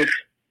 what if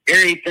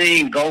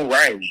everything go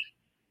right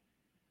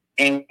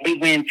and we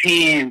win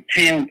 10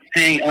 games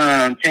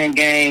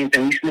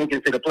and we sneak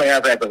into the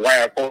playoffs at the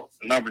wild card,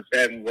 number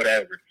 7,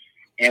 whatever,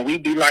 and we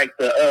be like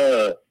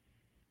the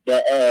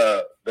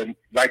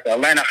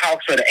Atlanta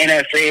Hawks of the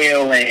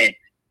NFL,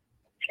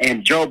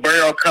 and Joe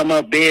Burrow come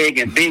up big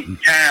and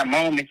big time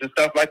moments and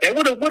stuff like that.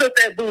 What if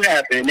that do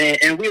happen?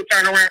 And we'll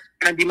turn around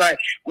and be like,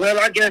 well,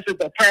 I guess if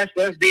the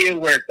process did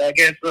work, I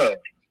guess so.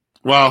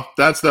 Well,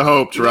 that's the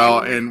hope, Terrell,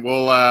 and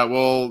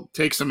we'll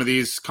take some of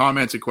these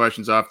comments and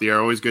questions off the air.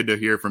 Always good to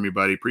hear from you,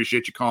 buddy.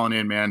 Appreciate you calling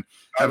in, man.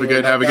 Have a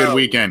good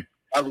weekend.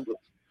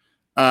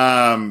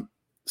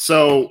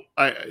 So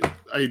I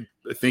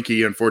think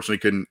he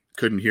unfortunately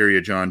couldn't hear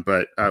you, John,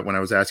 but when I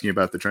was asking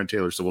about the Trent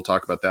Taylor, so we'll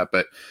talk about that.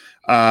 But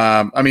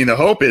the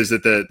hope is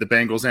that the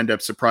Bengals end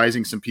up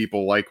surprising some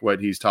people, like what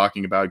he's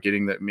talking about,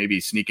 getting that,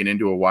 maybe sneaking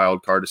into a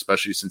wild card,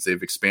 especially since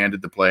they've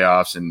expanded the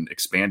playoffs and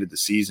expanded the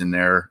season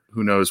there.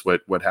 Who knows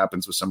what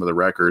happens with some of the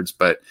records,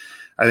 but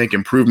I think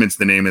improvement's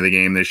the name of the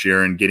game this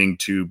year, and getting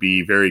to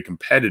be very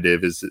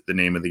competitive is the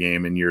name of the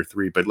game in year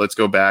 3. But let's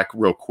go back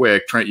real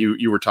quick. Trent,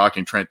 you were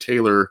talking Trent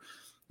Taylor.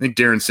 I think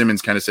Darren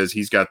Simmons kind of says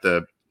he's got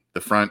the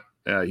front.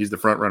 He's the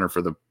front runner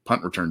for the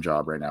punt return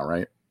job right now,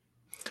 right?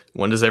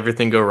 When does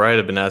everything go right?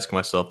 I've been asking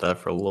myself that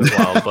for a little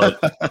while, but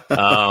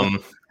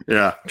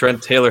yeah,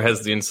 Trent Taylor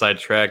has the inside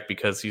track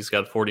because he's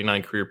got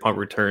 49 career punt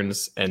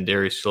returns, and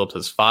Darius Phillips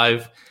has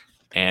 5,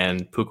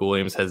 and Puka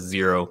Williams has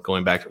 0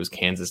 going back to his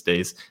Kansas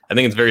days. I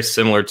think it's very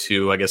similar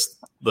to, I guess,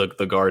 the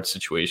guard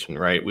situation,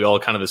 right? We all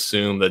kind of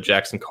assume that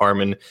Jackson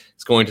Carman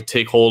is going to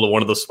take hold of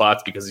one of those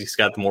spots because he's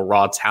got the more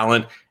raw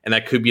talent, and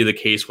that could be the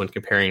case when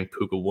comparing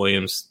Puka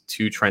Williams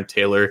to Trent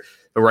Taylor.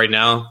 But right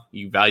now,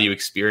 you value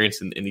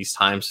experience in these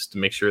times just to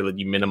make sure that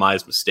you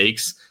minimize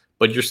mistakes,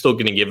 but you're still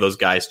going to give those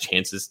guys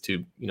chances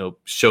to,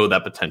 show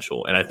that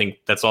potential. And I think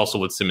that's also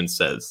what Simmons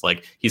says.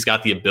 Like, he's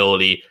got the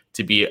ability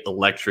to be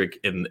electric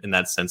in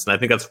that sense. And I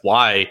think that's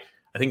why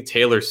I think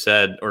Taylor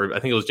said, or I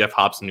think it was Jeff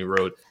Hobson who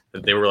wrote,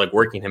 that they were like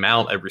working him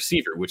out at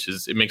receiver, which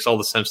is, it makes all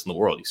the sense in the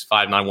world. He's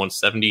 5'9",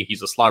 170.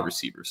 He's a slot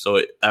receiver.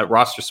 So that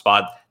roster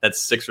spot, that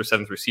 6th or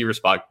 7th receiver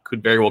spot,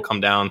 could very well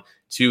come down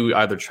to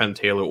either Trent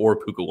Taylor or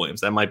Puka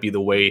Williams. That might be the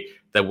way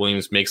that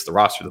Williams makes the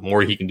roster. The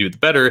more he can do, the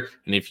better.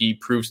 And if he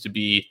proves to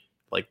be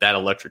like that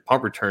electric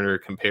punt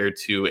returner compared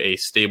to a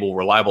stable,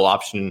 reliable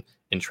option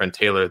in Trent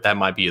Taylor, that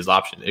might be his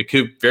option. It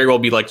could very well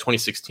be like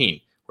 2016,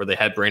 where they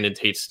had Brandon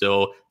Tate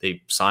still.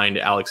 They signed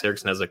Alex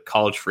Erickson as a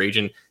college free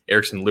agent.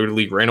 Erickson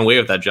literally ran away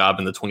with that job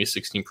in the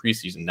 2016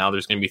 preseason. Now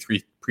there's going to be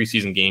 3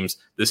 preseason games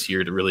this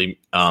year to really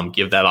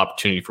give that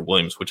opportunity for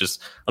Williams, which is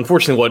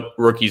unfortunately what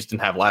rookies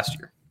didn't have last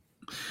year.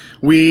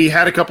 We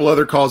had a couple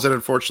other calls that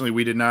unfortunately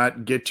we did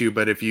not get to,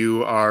 but if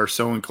you are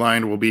so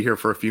inclined, we'll be here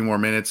for a few more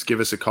minutes. Give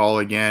us a call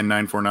again,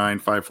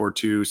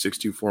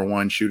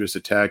 949-542-6241. Shoot us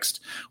a text.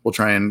 We'll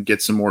try and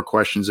get some more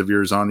questions of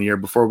yours on the air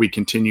before we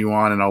continue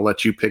on, and I'll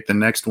let you pick the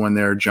next one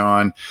there,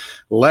 John.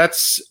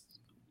 Let's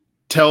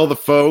tell the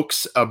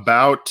folks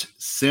about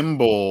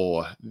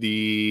Symbol.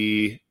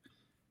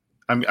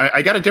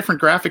 I got a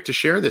different graphic to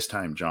share this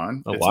time,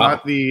 John. Oh, it's wow.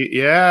 not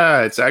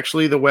it's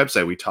actually the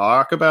website. We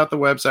talk about the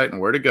website and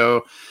where to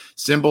go.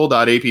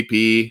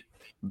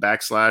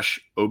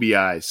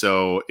 Symbol.app/OBI.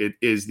 So it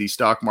is the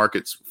stock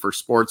markets for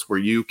sports where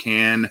you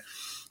can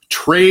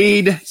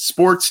trade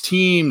sports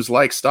teams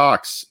like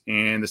stocks.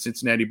 And the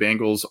Cincinnati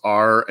Bengals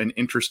are an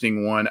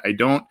interesting one. I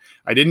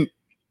didn't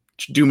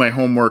do my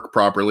homework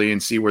properly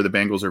and see where the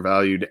Bengals are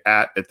valued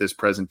at this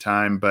present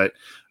time. But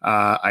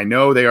I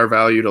know they are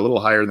valued a little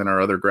higher than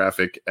our other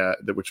graphic,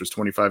 which was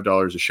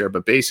 $25 a share.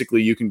 But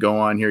basically, you can go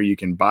on here, you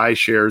can buy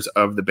shares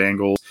of the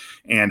Bengals,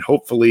 and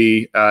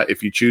hopefully,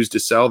 if you choose to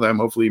sell them,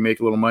 hopefully you make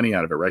a little money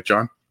out of it. Right,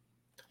 John?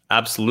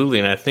 Absolutely.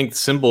 And I think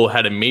Symbol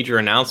had a major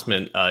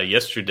announcement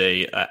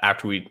yesterday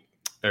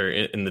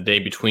in the day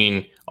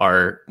between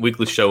our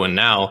weekly show and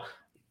now.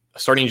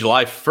 Starting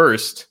July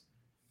 1st,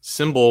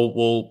 Symbol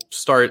will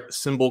start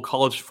Symbol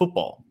College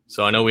Football.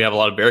 So I know we have a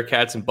lot of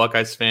Bearcats and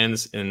Buckeyes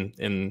fans in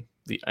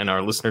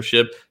our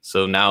listenership.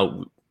 So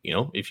now,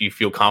 if you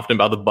feel confident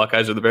about the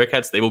Buckeyes or the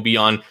Bearcats, they will be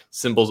on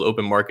Symbol's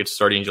open market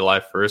starting July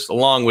 1st,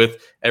 along with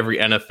every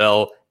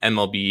NFL,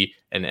 MLB,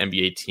 and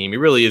NBA team. It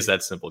really is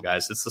that simple,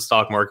 guys. It's the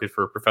stock market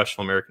for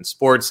professional American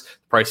sports. The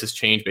prices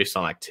change based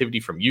on activity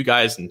from you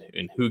guys and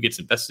who gets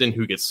invested in,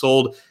 who gets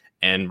sold.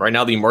 And right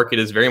now the market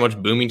is very much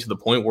booming to the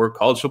point where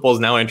college football is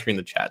now entering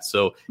the chat.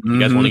 So if you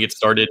guys want to get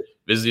started,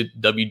 visit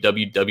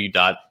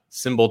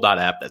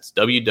www.symbol.app. That's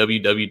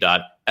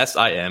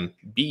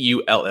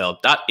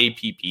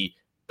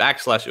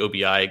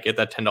www.simbull.app/OBI. Get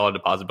that $10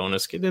 deposit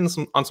bonus. Get in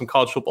on some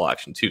college football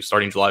action too,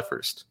 starting July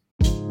 1st.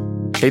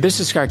 Hey, this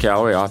is Scott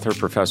Galloway, author,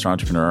 professor,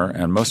 entrepreneur,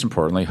 and most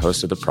importantly,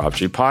 host of the Prop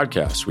G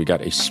podcast. We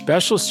got a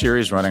special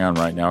series running on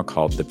right now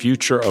called The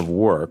Future of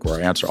Work, where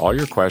I answer all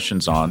your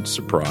questions on,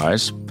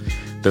 surprise,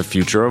 the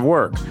future of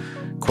work.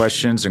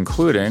 Questions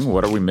including,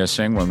 what are we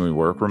missing when we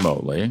work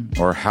remotely?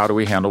 Or how do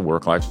we handle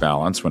work-life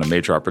balance when a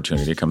major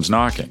opportunity comes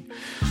knocking?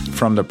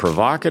 From the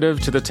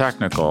provocative to the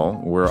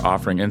technical, we're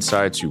offering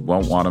insights you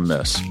won't want to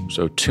miss.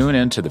 So tune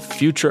in to The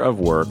Future of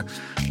Work,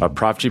 a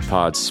Prop G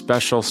Pod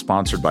special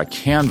sponsored by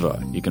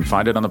Canva. You can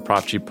find it on the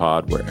Prop G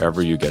Pod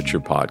wherever you get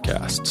your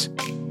podcasts.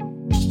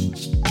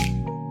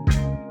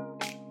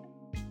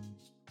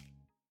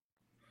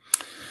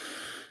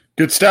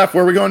 Good stuff.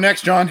 Where are we going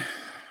next, John?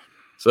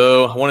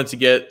 So I wanted to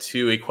get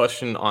to a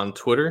question on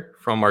Twitter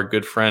from our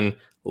good friend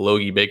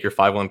Logie Baker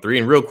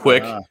 513. And real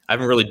quick, I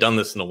haven't really done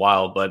this in a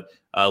while, but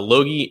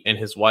Logie and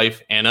his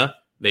wife Anna,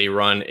 they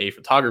run a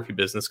photography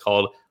business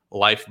called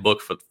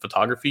Lifebook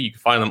Photography. You can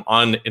find them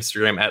on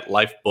Instagram at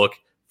Lifebook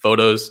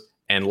Photos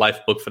and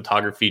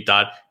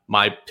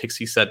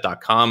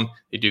lifebookphotography.mypixieset.com.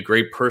 They do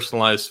great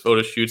personalized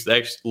photo shoots.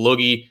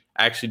 Logie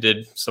actually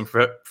did some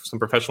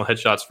professional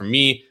headshots for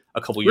me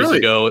a couple years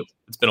ago.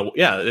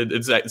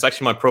 It's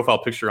actually my profile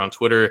picture on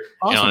Twitter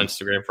and on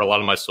Instagram for a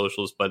lot of my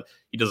socials, but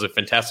he does a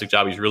fantastic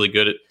job. He's really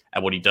good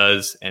at what he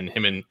does, and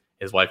him and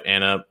his wife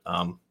Anna,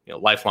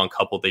 lifelong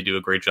couple, they do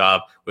a great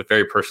job with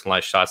very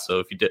personalized shots. So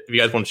if you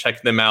guys want to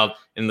check them out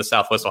in the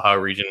Southwest Ohio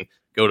region,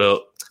 go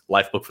to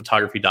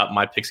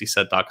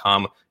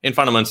lifebookphotography.mypixieset.com and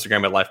find them on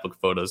Instagram at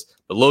lifebookphotos.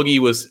 But Logie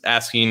was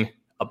asking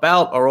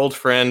about our old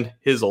friend,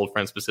 his old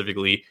friend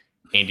specifically,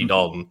 Andy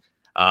Dalton.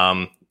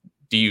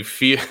 Do you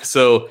feel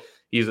so?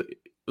 It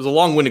was a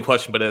long-winded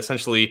question, but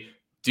essentially,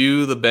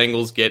 do the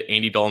Bengals get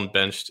Andy Dalton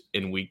benched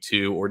in week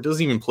 2, or does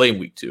he even play in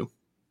week 2?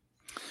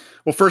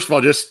 Well, first of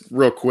all, just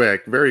real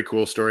quick, very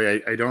cool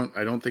story. I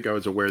don't think I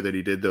was aware that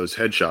he did those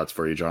headshots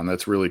for you, John.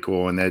 That's really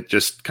cool, and that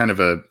just kind of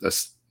a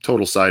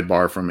total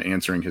sidebar from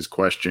answering his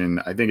question.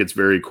 I think it's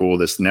very cool,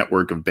 this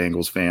network of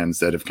Bengals fans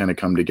that have kind of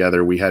come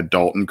together. We had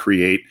Dalton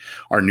create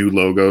our new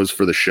logos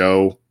for the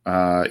show.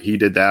 He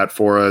did that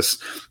for us.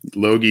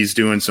 Logie's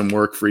doing some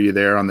work for you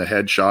there on the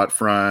headshot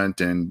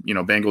front. And,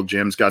 Bengal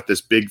Jim's got this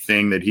big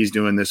thing that he's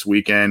doing this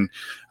weekend,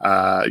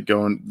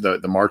 going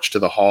the March to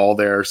the Hall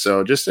there.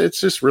 So it's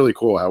just really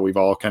cool how we've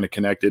all kind of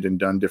connected and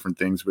done different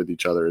things with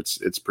each other.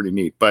 It's pretty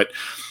neat. But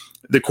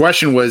the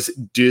question was,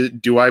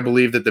 do I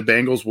believe that the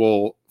Bengals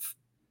will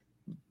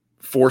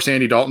force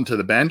Andy Dalton to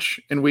the bench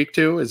in week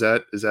 2? Is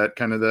that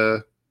kind of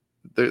the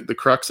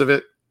crux of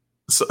it?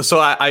 So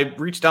I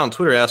reached out on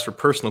Twitter, asked for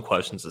personal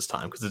questions this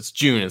time because it's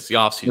June, it's the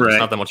offseason. Right, there's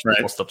not that much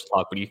football stuff to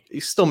talk, but he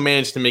still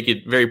managed to make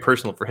it very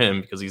personal for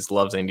him because he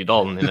loves Andy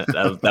Dalton, and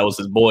that was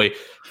his boy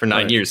for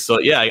 9 years. So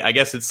yeah, I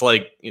guess it's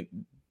like,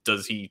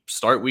 does he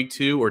start week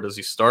 2 or does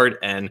he start,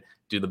 and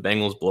do the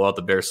Bengals blow out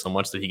the Bears so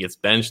much that he gets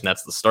benched and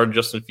that's the start of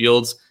Justin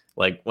Fields?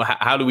 Like,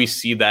 how do we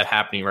see that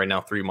happening right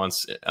now, 3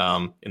 months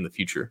in the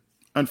future?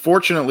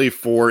 Unfortunately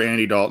for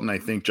Andy Dalton, I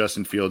think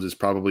Justin Fields is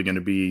probably going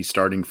to be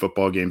starting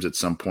football games at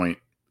some point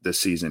this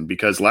season,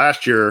 because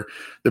last year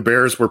the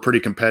Bears were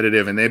pretty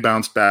competitive and they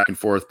bounced back and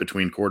forth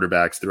between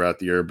quarterbacks throughout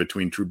the year,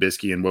 between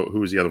Trubisky and who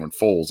was the other one?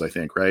 Foles, I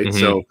think, right? Mm-hmm.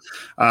 So,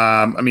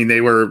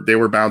 they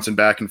were bouncing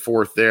back and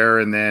forth there.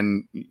 And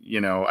then,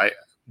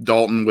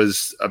 Dalton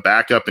was a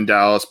backup in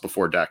Dallas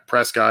before Dak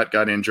Prescott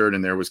got injured,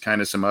 and there was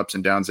kind of some ups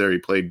and downs there. He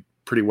played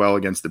pretty well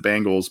against the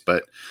Bengals,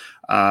 but,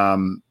 I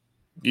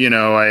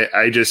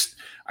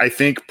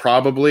think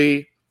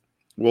probably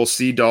we'll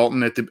see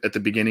Dalton at the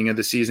beginning of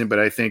the season, but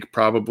I think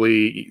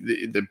probably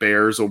the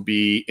Bears will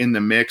be in the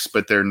mix,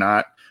 but they're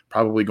not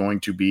probably going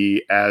to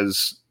be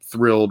as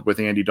thrilled with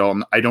Andy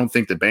Dalton. I don't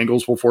think the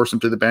Bengals will force him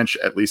to the bench,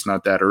 at least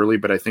not that early,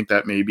 but I think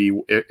that maybe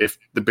if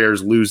the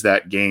Bears lose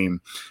that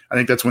game, I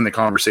think that's when the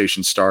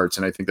conversation starts,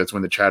 and I think that's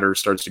when the chatter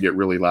starts to get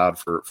really loud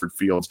for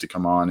Fields to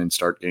come on and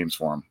start games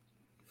for him.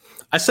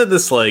 I said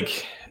this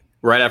like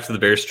right after the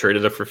Bears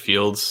traded up for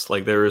Fields.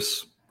 Like there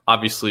was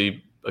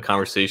obviously a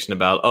conversation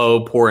about, oh,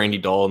 poor Andy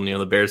Dalton.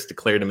 The Bears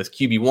declared him as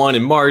QB1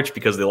 in March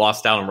because they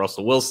lost out on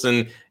Russell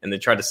Wilson, and they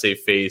tried to save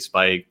face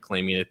by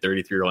claiming that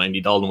 33-year-old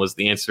Andy Dalton was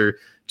the answer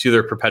to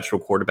their perpetual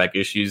quarterback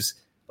issues.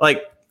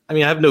 Like, I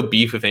mean, I have no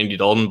beef with Andy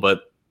Dalton,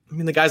 but I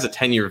mean, the guy's a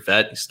 10-year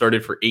vet. He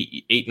started for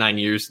 9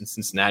 years in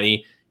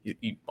Cincinnati.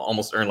 He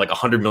almost earned like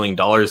 $100 million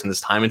in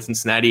his time in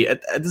Cincinnati.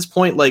 At this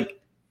point, like,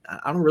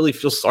 I don't really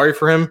feel sorry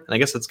for him. And I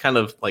guess it's kind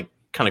of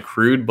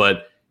crude,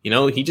 but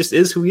he just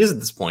is who he is at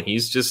this point.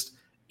 He's just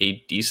a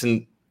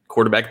decent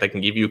quarterback that can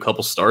give you a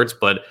couple starts,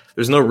 but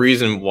there's no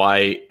reason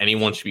why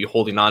anyone should be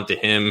holding on to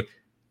him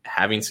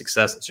having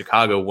success in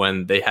Chicago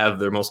when they have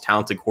their most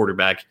talented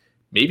quarterback,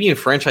 maybe in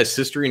franchise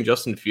history, in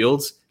Justin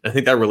Fields. I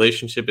think that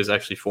relationship is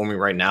actually forming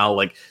right now.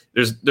 Like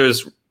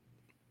there's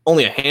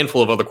only a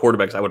handful of other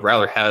quarterbacks I would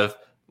rather have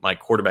my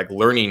quarterback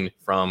learning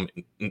from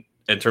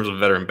in terms of a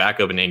veteran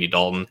backup in Andy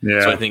Dalton.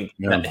 Yeah, so I think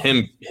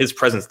that his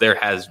presence there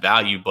has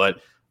value,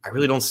 but I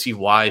really don't see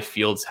why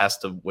Fields has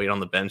to wait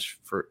on the bench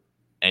for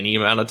any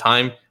amount of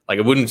time. Like,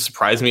 it wouldn't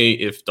surprise me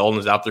if Dalton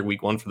is out there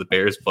week 1 for the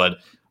Bears, but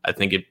I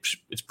think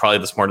it's probably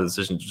the smarter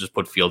decision to just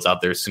put Fields out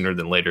there sooner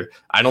than later.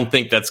 I don't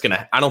think he's going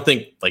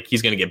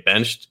to get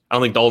benched. I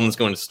don't think Dalton's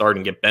going to start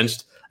and get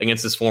benched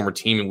against his former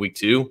team in week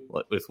 2,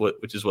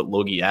 which is what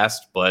Logie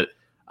asked. But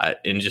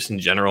in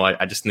general,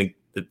 I just think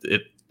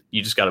that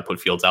you just got to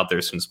put Fields out there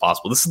as soon as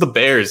possible. This is the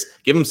Bears.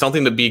 Give them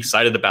something to be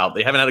excited about.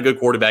 They haven't had a good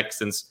quarterback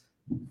since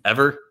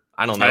ever.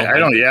 I don't know. I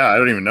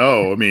don't even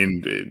know. I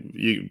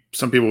mean,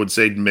 some people would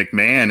say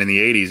McMahon in the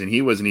 80s, and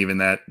he wasn't even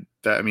that.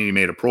 I mean, he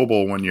made a Pro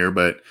Bowl one year,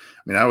 but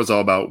I mean, that was all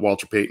about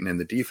Walter Payton and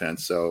the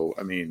defense. So,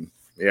 I mean,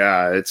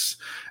 yeah,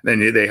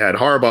 then they had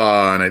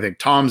Harbaugh and I think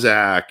Tom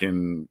Zach.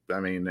 And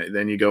I mean,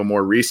 then you go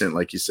more recent,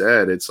 like you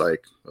said, it's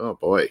like, oh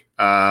boy.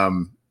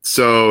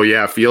 So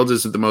yeah, Fields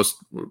is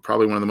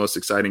probably one of the most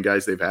exciting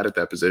guys they've had at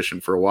that position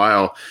for a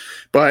while.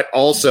 But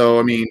also,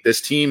 I mean,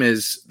 this team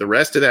is the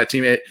rest of that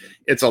team.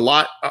 It's a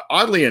lot.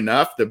 Oddly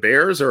enough, the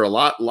Bears are a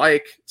lot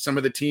like some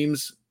of the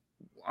teams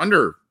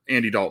under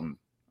Andy Dalton.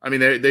 I mean,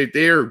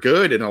 they are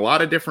good in a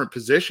lot of different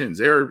positions.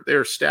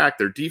 They're stacked.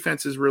 Their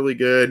defense is really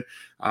good.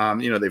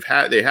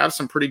 They have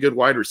some pretty good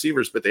wide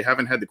receivers, but they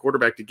haven't had the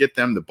quarterback to get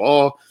them the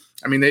ball.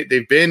 I mean,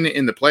 they've been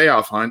in the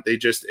playoff hunt.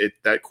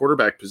 That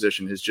quarterback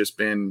position has just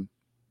been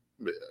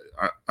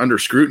under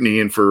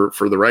scrutiny, and for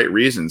the right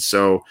reasons.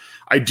 So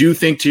I do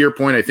think, to your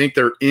point, I think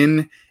they're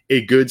in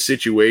a good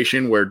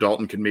situation where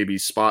Dalton can maybe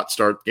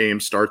start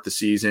games, start the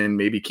season,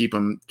 maybe keep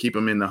him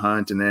in the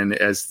hunt, and then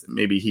as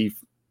maybe he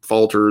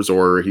falters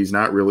or he's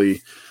not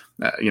really,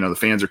 the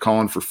fans are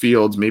calling for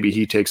Fields, maybe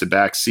he takes a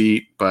back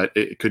seat, but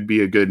it could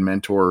be a good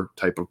mentor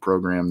type of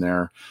program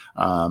there.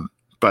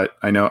 But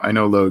I know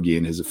Logie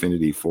and his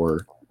affinity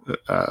for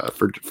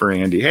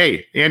Andy.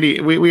 Hey,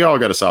 Andy, we all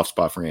got a soft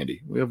spot for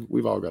Andy.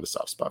 We've all got a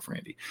soft spot for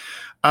Andy.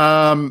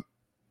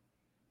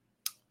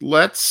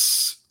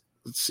 Let's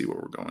see where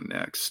we're going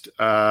next.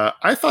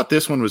 I thought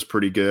this one was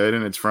pretty good,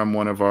 and it's from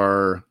one of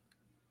our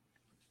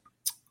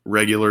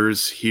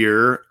regulars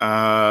here,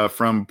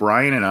 from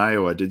Brian in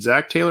Iowa. Did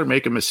Zach Taylor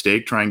make a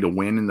mistake trying to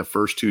win in the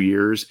first 2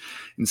 years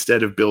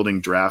instead of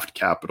building draft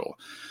capital?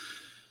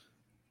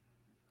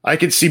 I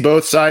could see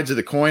both sides of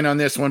the coin on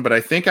this one, but I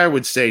think I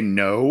would say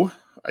no.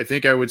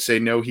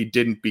 He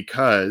didn't,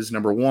 because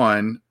number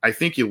one, I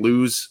think you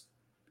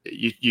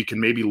can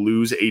maybe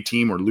lose a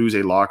team or lose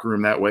a locker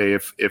room that way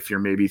if you're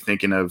maybe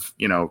thinking of,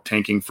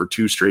 tanking for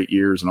 2 straight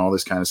years and all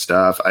this kind of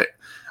stuff.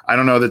 I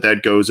don't know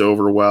that goes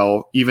over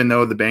well, even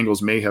though the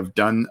Bengals may have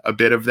done a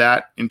bit of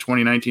that in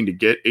 2019 to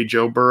get a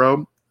Joe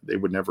Burrow. They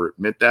would never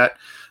admit that.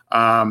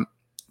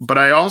 But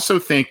I also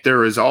think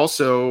there is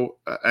also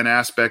an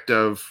aspect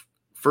of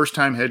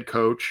first-time head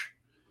coach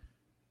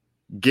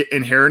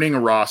inheriting a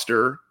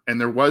roster,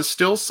 and there was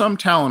still some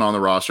talent on the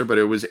roster, but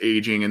it was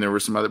aging, and there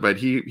was some other. But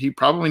he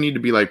probably need to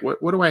be like, what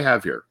do I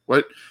have here?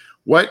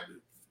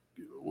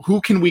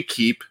 Who can we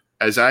keep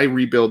as I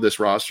rebuild this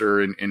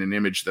roster in an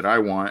image that I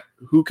want?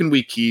 Who can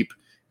we keep,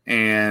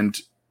 and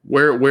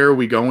where are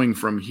we going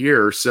from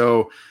here?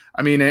 So,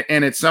 I mean,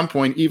 and at some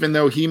point, even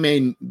though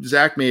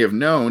Zach may have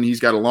known he's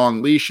got a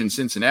long leash in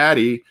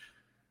Cincinnati,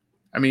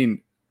 I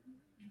mean,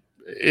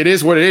 it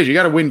is what it is. You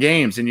got to win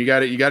games, and you got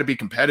to be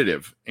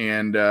competitive.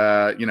 And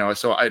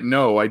so I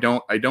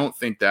don't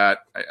think that.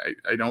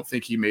 I don't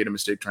think he made a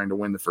mistake trying to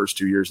win the first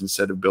 2 years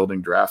instead of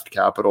building draft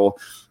capital.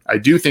 I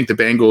do think the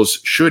Bengals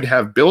should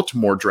have built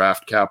more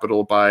draft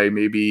capital by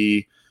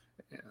maybe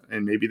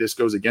this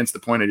goes against the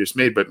point I just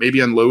made, but maybe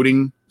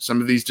unloading some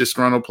of these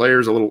disgruntled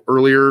players a little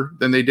earlier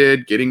than they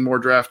did, getting more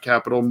draft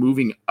capital,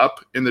 moving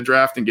up in the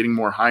draft, and getting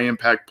more high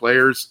impact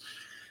players.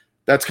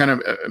 That's kind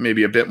of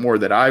maybe a bit more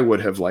that I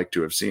would have liked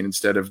to have seen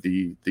instead of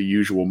the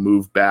usual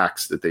move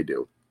backs that they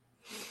do.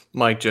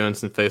 Mike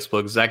Jones in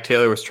Facebook. Zach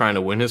Taylor was trying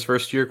to win his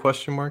first year? ?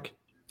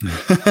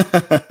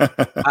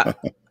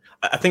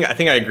 I think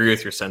I agree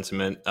with your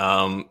sentiment.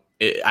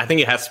 I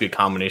think it has to be a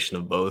combination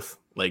of both.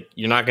 Like,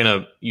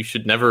 you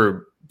should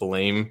never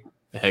blame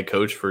a head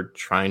coach for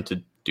trying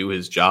to do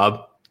his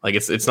job. Like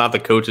it's not the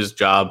coach's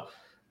job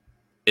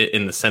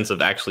in the sense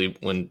of actually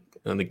when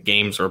the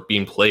games are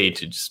being played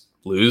to just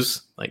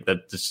lose. Like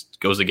that just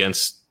goes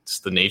against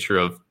just the nature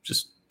of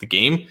just the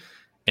game.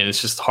 And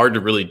it's just hard to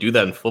really do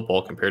that in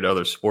football compared to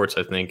other sports,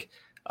 I think.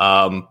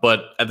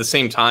 But at the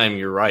same time,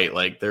 you're right.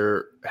 Like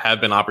there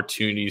have been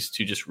opportunities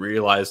to just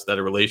realize that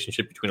a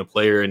relationship between a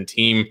player and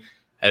team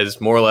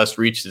has more or less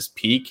reached its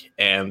peak.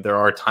 And there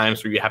are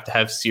times where you have to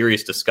have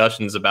serious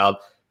discussions about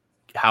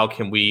how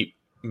can we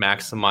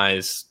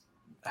maximize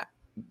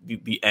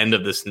the end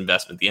of this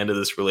investment, the end of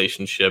this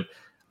relationship.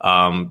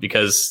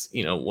 Because,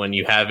 when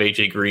you have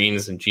AJ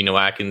Greens and Geno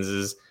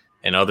Atkinses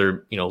and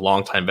other,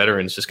 longtime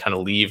veterans just kind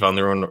of leave on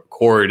their own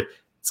accord,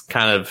 it's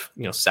kind of,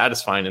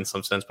 satisfying in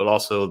some sense, but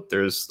also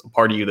there's a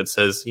part of you that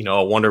says,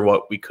 I wonder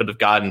what we could have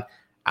gotten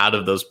out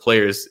of those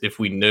players if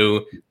we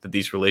knew that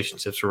these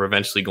relationships were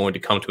eventually going to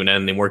come to an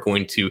end and they weren't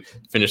going to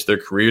finish their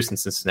careers in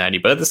Cincinnati.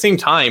 But at the same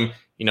time,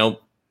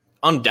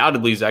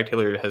 undoubtedly Zach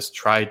Taylor has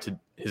tried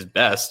his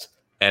best.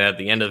 And at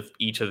the end of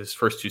each of his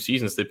first 2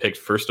 seasons, they picked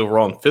 1st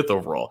overall and 5th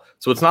overall.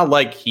 So it's not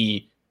like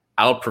he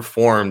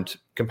outperformed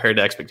compared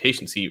to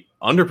expectations. He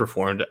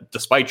underperformed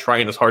despite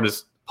trying as hard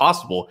as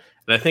possible.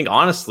 And I think,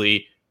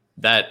 honestly,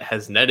 that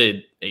has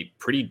netted a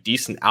pretty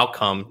decent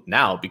outcome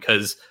now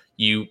because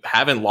you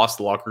haven't lost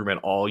the locker room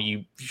at all.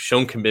 You've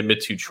shown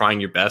commitment to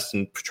trying your best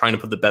and trying to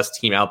put the best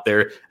team out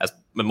there as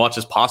much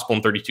as possible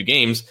in 32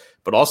 games.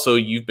 But also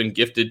you've been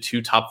gifted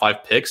 2 top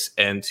 5 picks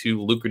and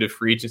 2 lucrative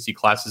free agency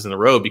classes in a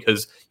row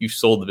because you've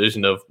sold the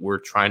vision of we're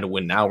trying to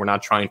win now. We're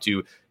not trying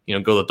to,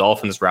 go the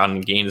Dolphins route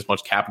and gain as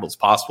much capital as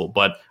possible.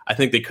 But I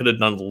think they could have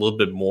done a little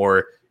bit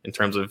more in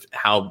terms of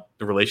how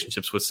the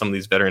relationships with some of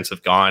these veterans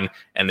have gone.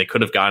 And they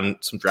could have gotten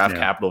some draft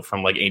capital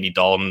from like Andy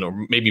Dalton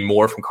or maybe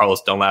more from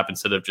Carlos Dunlap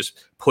instead of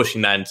just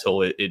pushing that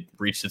until it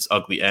reached its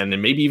ugly end.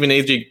 And maybe even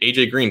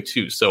AJ Green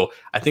too. So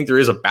I think there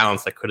is a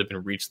balance that could have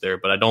been reached there,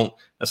 but I don't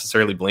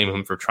necessarily blame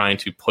him for trying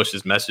to push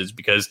his message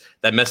because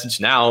that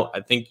message now, I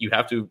think you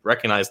have to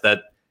recognize that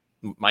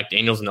Mike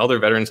Daniels and other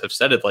veterans have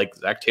said it, like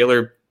Zach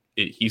Taylor,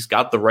 he's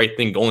got the right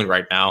thing going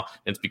right now.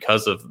 And it's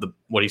because of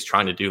what he's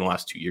trying to do in the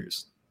last 2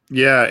 years.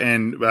 Yeah,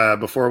 and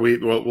before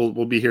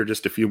we'll be here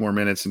just a few more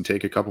minutes and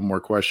take a couple more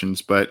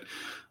questions. But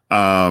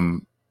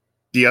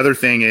the other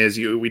thing is,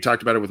 we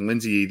talked about it with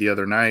Lindsey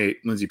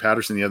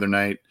Patterson the other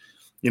night.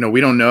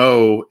 We don't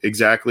know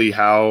exactly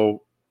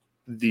how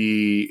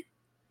the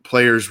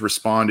players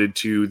responded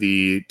to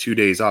the 2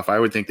 days off. I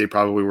would think they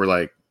probably were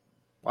like,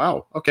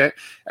 "Wow, okay."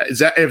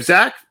 If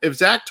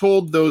Zach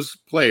told those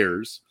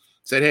players,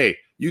 said, "Hey,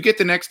 you get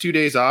the next 2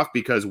 days off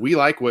because we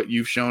like what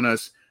you've shown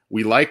us.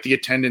 We like the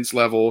attendance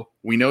level.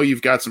 We know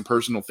you've got some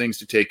personal things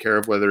to take care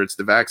of, whether it's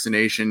the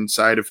vaccination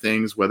side of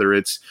things, whether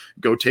it's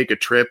go take a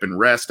trip and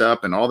rest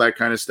up and all that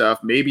kind of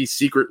stuff." Maybe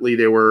secretly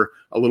they were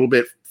a little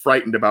bit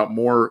frightened about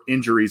more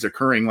injuries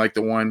occurring like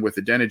the one with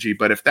Adeniji.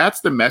 But if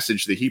that's the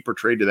message that he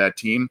portrayed to that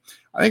team,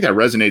 I think that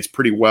resonates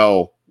pretty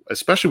well,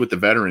 especially with the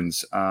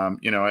veterans.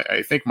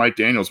 I think Mike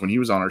Daniels, when he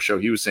was on our show,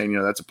 he was saying,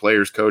 that's a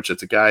player's coach.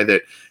 That's a guy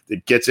that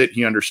gets it.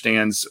 He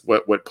understands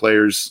what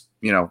players,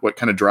 what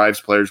kind of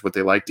drives players, what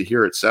they like to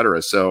hear, et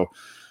cetera. So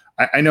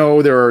I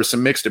know there are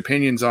some mixed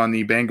opinions on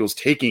the Bengals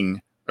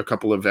taking a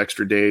couple of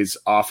extra days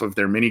off of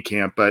their mini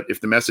camp. But if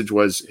the message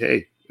was,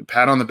 hey,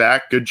 pat on the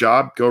back, good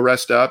job, go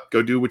rest up,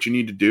 go do what you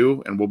need to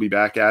do, and we'll be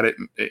back at it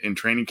in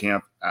training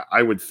camp,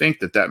 I would think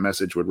that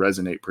message would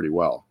resonate pretty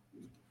well.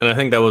 And I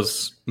think that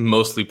was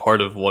mostly part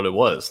of what it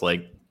was.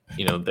 Like,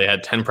 they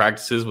had 10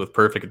 practices with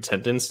perfect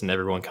attendance and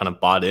everyone kind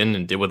of bought in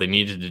and did what they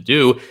needed to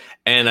do.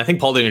 And I think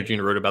Paul Dehner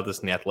Jr. wrote about this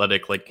in The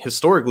Athletic. Like,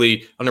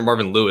 historically, under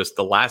Marvin Lewis,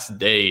 the last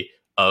day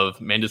of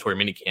mandatory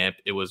minicamp,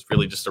 it was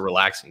really just a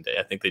relaxing day.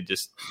 I think they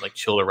just like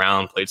chilled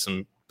around, played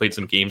some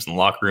games in the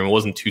locker room. It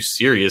wasn't too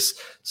serious.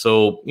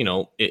 So,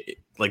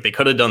 like they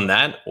could have done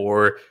that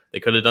or they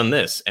could have done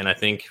this. And I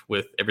think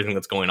with everything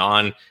that's going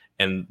on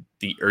and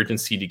the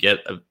urgency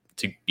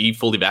to be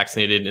fully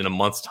vaccinated in a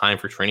month's time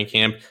for training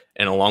camp,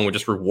 and along with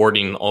just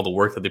rewarding all the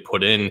work that they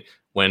put in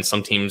when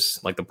some teams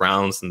like the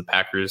Browns and the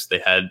Packers, they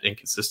had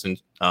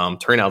inconsistent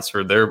turnouts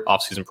for their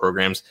offseason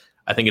programs.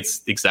 I think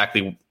it's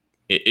exactly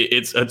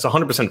it's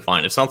 100%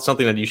 fine. It's not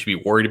something that you should be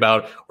worried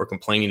about or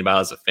complaining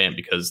about as a fan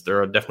because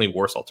there are definitely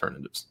worse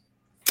alternatives.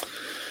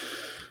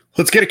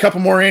 Let's get a couple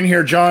more in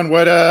here, John.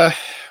 What are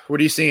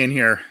you seeing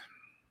here?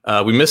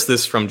 We missed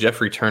this from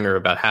Jeffrey Turner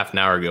about half an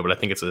hour ago, but I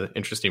think it's an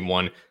interesting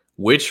one.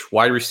 Which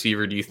wide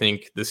receiver do you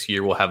think this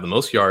year will have the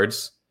most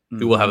yards,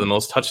 who will have the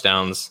most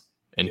touchdowns,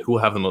 and who will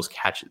have the most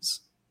catches?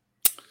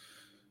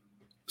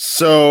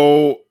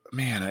 So,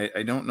 man,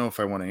 I don't know if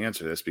I want to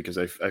answer this because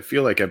I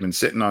feel like I've been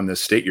sitting on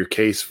this state your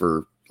case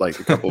for like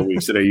a couple of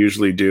weeks that I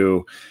usually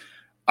do.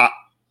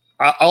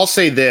 I'll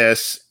say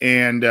this,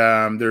 and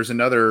there's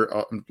another.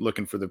 I'm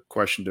looking for the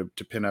question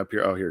to pin up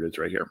here. Oh, here it is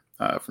right here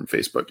from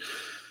Facebook.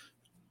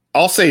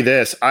 I'll say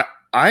this. I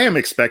am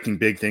expecting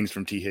big things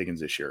from T. Higgins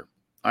this year.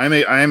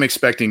 I am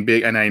expecting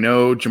big, and I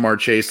know Jamar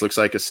Chase looks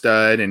like a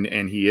stud,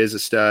 and he is a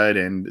stud,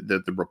 and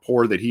the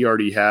rapport that he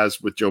already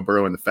has with Joe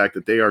Burrow, and the fact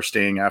that they are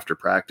staying after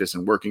practice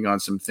and working on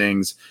some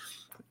things,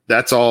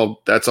 that's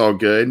all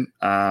good.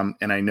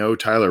 And I know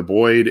Tyler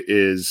Boyd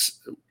is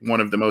one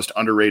of the most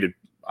underrated,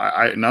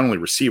 not only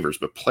receivers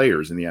but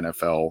players in the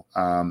NFL.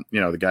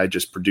 The guy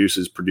just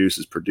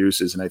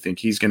produces, and I think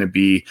he's going to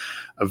be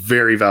a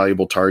very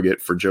valuable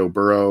target for Joe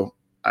Burrow.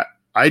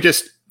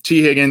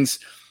 T. Higgins.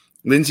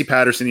 Lindsey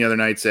Patterson the other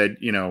night said,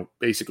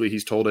 basically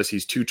he's told us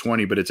he's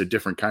 220, but it's a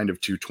different kind of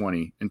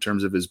 220 in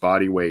terms of his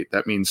body weight.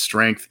 That means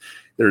strength.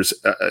 There's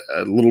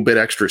a little bit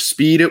extra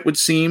speed, it would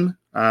seem,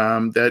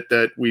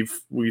 that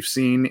we've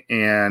seen.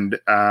 And,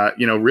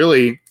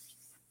 really,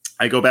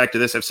 I go back to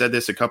this. I've said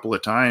this a couple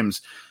of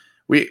times.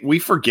 We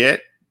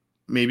forget,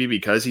 maybe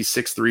because he's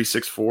 6'3",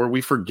 6'4",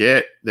 we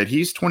forget that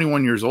he's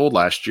 21 years old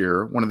last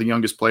year, one of the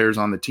youngest players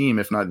on the team,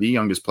 if not the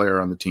youngest player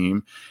on the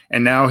team.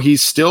 And now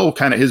he's still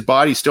his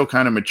body's still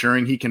kind of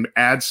maturing. He can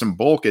add some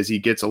bulk as he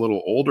gets a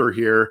little older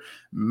here,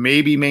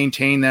 maybe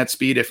maintain that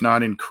speed, if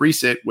not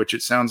increase it, which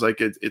it sounds like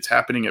it's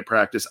happening at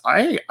practice.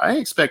 I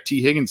expect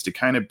T. Higgins to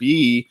kind of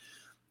be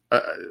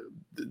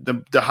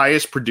the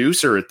highest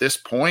producer at this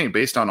point,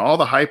 based on all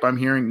the hype I'm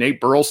hearing.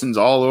 Nate Burleson's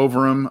all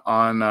over him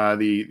on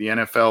the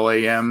NFL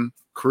AM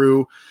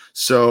crew.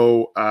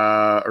 So,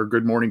 or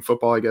Good Morning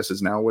Football, I guess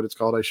is now what it's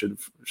called. I should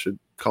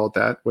call it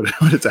that, what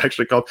it's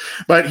actually called.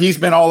 But he's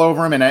been all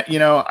over him. And,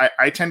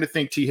 I tend to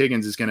think T.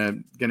 Higgins is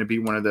going to be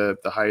one of the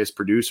highest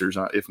producers,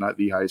 if not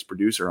the highest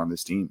producer on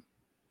this team.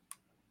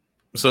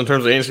 So in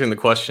terms of answering the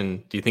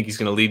question, do you think he's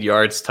going to lead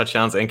yards,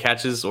 touchdowns, and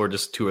catches, or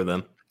just two of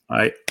them?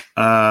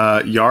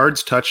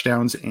 Yards,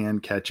 touchdowns,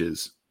 and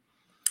catches.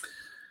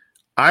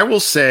 I will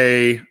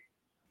say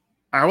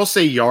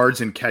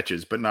yards and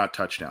catches, but not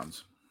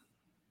touchdowns.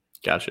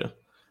 Gotcha.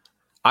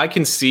 I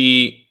can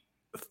see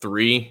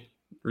 3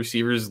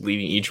 receivers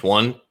leading each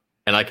one,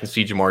 and I can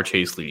see Jamar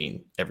Chase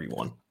leading every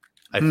one.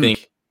 I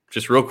think,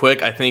 just real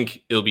quick, I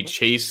think it'll be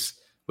Chase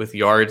with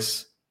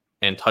yards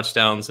and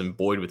touchdowns and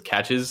Boyd with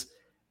catches.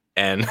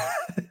 And,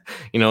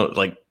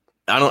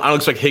 I don't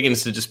expect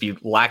Higgins to just be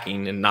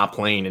lacking and not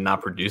playing and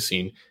not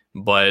producing.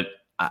 But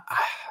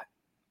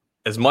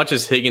as much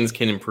as Higgins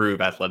can improve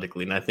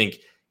athletically, and I think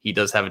he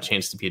does have a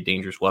chance to be a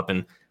dangerous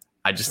weapon,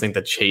 I just think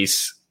that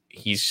Chase,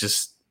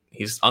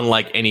 he's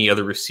unlike any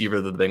other receiver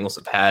that the Bengals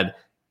have had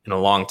in a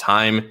long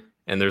time.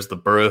 And there's the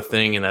Burrow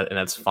thing, and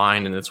that's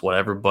fine, and it's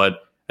whatever. But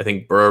I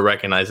think Burrow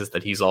recognizes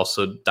that he's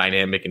also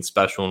dynamic and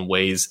special in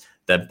ways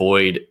that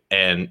Boyd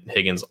and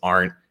Higgins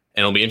aren't.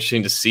 And it'll be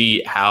interesting to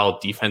see how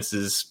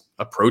defenses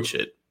approach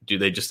it. Do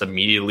they just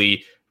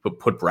immediately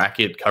put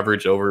bracket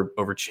coverage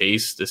over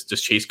Chase? Does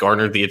Chase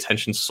garner the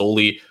attention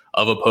solely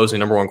of opposing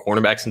number one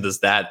cornerbacks? And does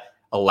that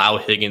allow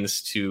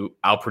Higgins to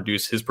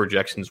outproduce his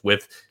projections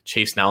with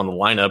Chase now in the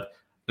lineup?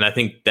 And I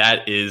think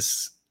that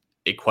is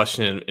a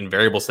question and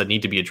variables that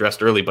need to be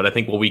addressed early. But I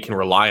think what we can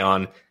rely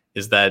on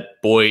is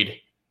that Boyd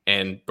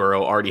and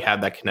Burrow already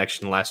had that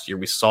connection last year.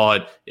 We saw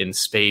it in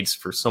spades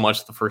for so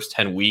much the first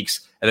 10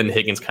 weeks, and then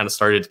Higgins kind of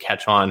started to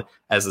catch on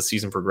as the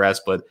season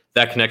progressed. But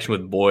that connection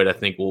with Boyd, I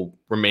think, will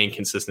remain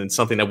consistent. It's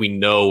something that we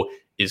know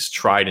is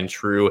tried and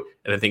true,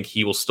 and I think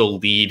he will still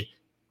lead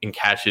in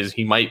catches.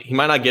 He might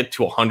not get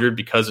to 100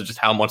 because of just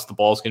how much the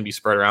ball is going to be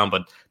spread around,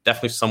 but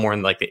definitely somewhere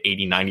in like the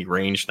 80-90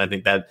 range. And I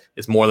think that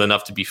is more than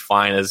enough to be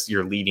fine as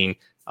your leading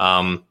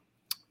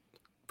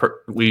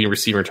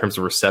receiver in terms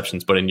of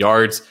receptions. But in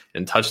yards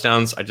and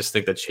touchdowns, I just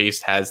think that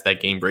Chase has that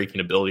game-breaking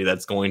ability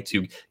that's going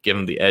to give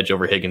him the edge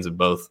over Higgins in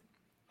both.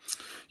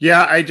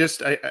 Yeah, I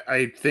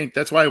think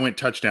that's why I went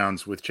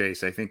touchdowns with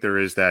Chase. I think there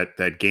is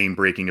that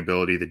game-breaking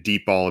ability, the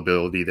deep ball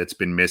ability that's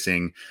been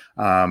missing.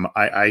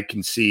 I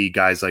can see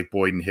guys like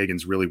Boyd and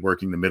Higgins really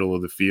working the middle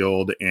of the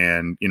field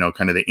and,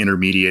 kind of the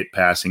intermediate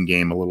passing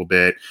game a little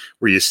bit,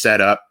 where you set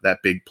up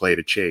that big play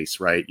to Chase,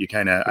 right? You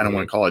kind of, I don't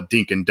want to call it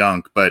dink and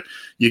dunk, but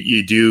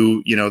you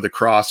do, the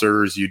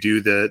crossers, you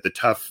do the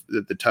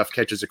tough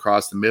catches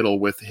across the middle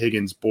with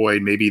Higgins,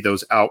 Boyd. Maybe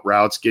those out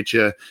routes get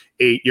you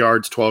 8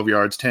 yards, 12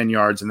 yards, 10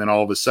 yards. And then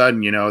all of a sudden,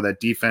 that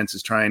defense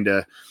is trying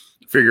to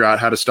figure out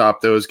how to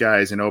stop those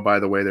guys. And oh, by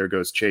the way, there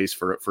goes Chase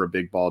for a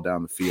big ball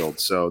down the field.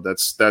 So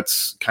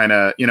that's kind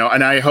of,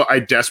 and I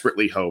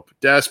desperately hope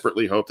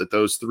that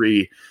those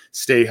 3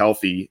 stay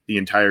healthy the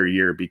entire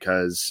year,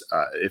 because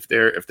if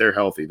they're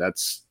healthy,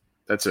 that's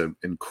an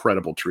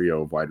incredible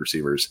trio of wide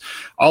receivers.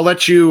 I'll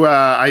let you,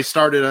 I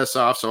started us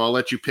off, so I'll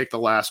let you pick the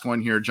last one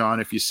here,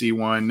 John, if you see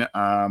one,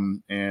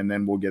 and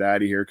then we'll get out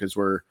of here, because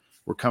we're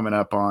coming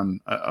up on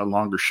a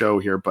longer show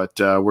here, but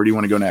where do you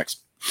want to go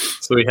next?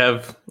 So we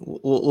have a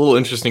little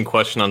interesting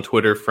question on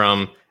Twitter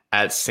from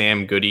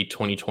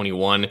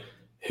 @SamGoody2021.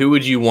 Who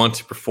would you want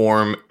to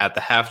perform at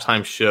the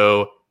halftime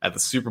show at the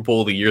Super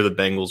Bowl the year the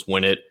Bengals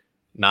win it?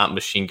 Not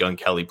Machine Gun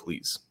Kelly,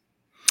 please.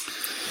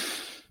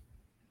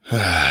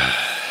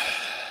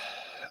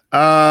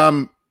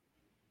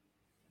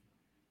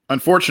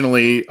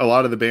 Unfortunately, a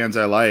lot of the bands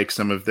I like,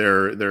 some of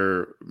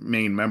their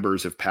main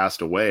members have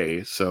passed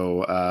away.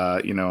 So,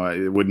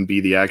 it wouldn't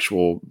be the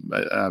actual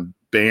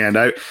band.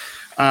 I'd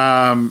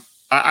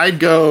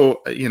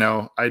go,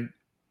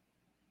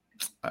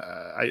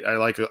 I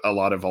like a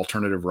lot of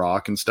alternative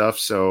rock and stuff.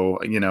 So,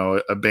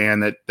 a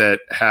band that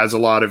has a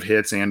lot of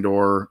hits and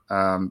or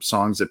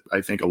songs that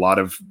I think a lot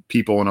of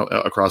people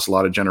across a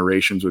lot of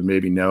generations would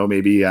maybe know.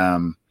 Maybe,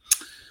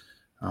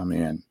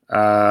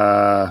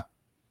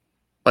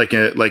 like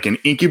an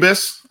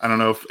Incubus. I don't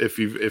know if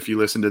you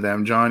listen to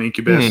them, John.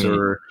 Incubus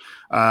or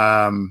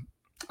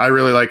I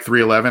really like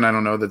 311. I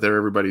don't know that they're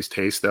everybody's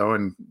taste though,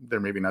 and they're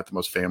maybe not the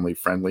most family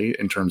friendly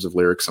in terms of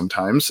lyrics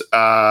sometimes.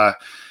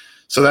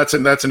 So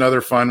that's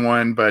another fun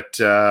one. But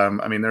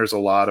there's a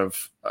lot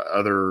of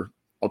other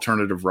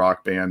alternative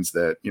rock bands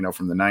that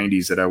from the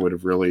 90s that I would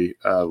have really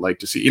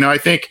liked to see. I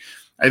think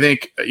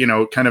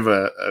kind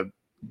of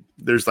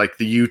there's like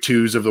the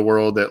U2s of the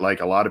world that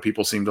like a lot of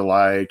people seem to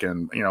like,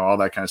 and all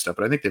that kind of stuff.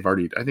 But I think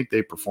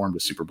they performed a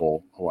Super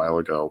Bowl a while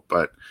ago.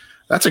 But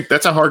that's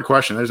a hard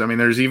question.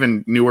 There's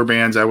even newer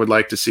bands I would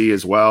like to see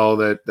as well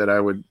that I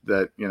would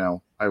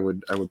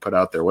put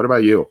out there. What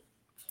about you?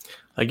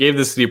 I gave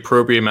this the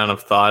appropriate amount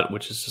of thought,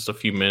 which is just a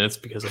few minutes,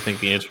 because I think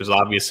the answer is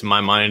obvious in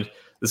my mind.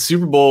 The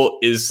Super Bowl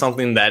is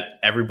something that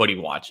everybody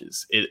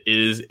watches. It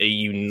is a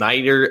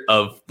uniter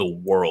of the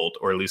world,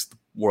 or at least the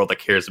world that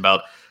cares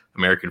about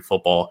American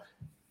football.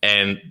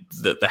 And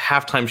the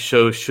halftime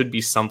show should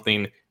be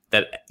something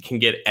that can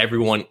get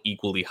everyone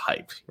equally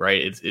hyped,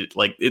 right?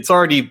 It's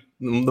already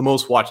the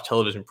most watched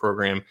television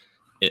program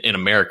in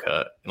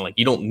America. And like,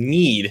 you don't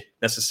need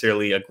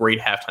necessarily a great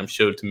halftime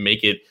show to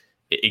make it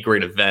a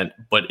great event,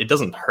 but it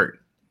doesn't hurt.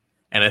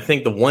 And I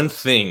think the one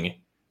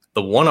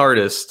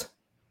artist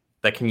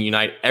that can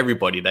unite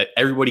everybody, that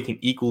everybody can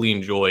equally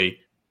enjoy,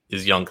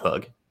 is Young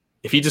Thug.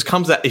 If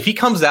he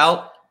comes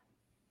out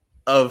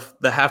of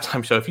the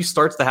halftime show, if he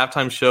starts the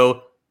halftime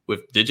show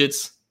with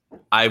digits,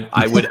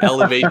 I would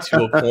elevate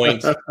to a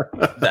point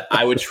that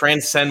I would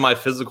transcend my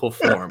physical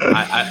form.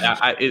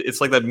 It's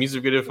like that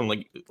music video from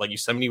like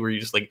Yosemite, where you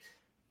just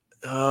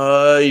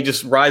you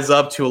just rise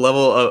up to a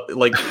level of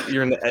like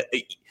you're in the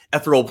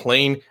ethereal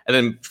plane, and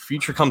then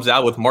Future comes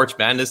out with March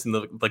Madness in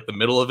the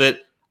middle of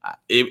it.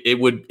 It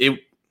would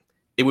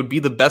be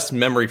the best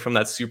memory from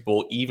that Super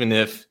Bowl, even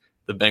if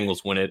the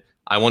Bengals win it.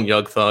 I want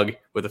Young Thug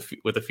with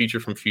a feature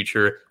from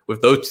Future.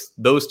 With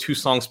those two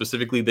songs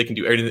specifically, they can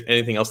do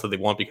anything else that they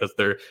want because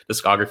their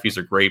discographies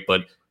are great.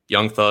 But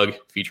Young Thug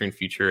featuring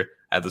Future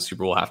at the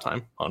Super Bowl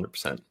halftime,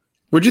 100%.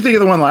 What'd you think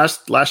of the one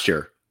last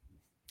year?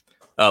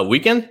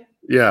 Weekend?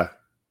 Yeah,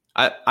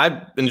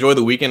 I enjoyed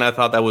the Weekend. I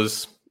thought that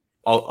was,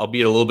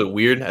 albeit a little bit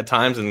weird at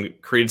times, and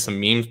created some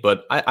memes,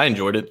 but I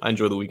enjoyed it. I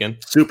enjoyed the Weekend.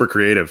 Super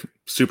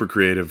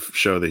creative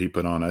show that he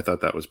put on. I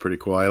thought that was pretty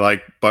cool. I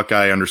like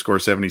Buckeye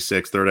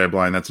 _76, Third Eye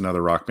Blind. That's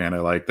another rock band I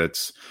like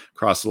that's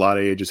crossed a lot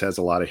of ages, has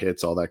a lot of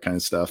hits, all that kind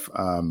of stuff.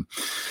 Or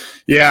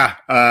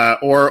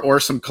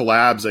some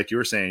collabs, like you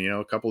were saying,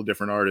 a couple of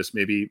different artists,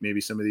 maybe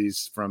some of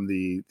these from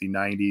the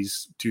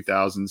 90s,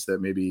 2000s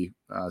that maybe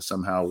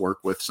somehow work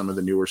with some of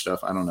the newer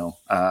stuff. I don't know.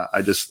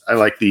 I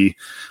like the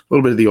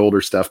little bit of the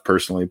older stuff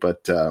personally,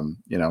 but I'm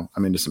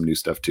into some new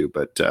stuff too.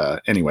 But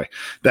anyway,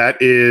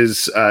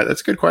 that's a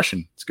good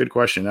question. It's a good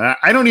question.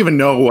 I don't even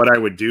know what I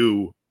would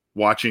do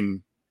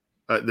watching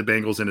the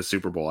Bengals in a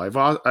Super Bowl.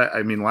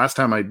 Last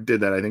time I did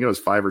that, I think it was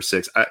 5 or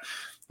 6.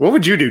 What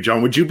would you do,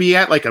 John? Would you be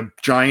at like a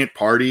giant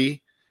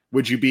party?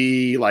 Would you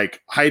be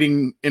like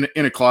hiding in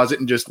a closet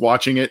and just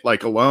watching it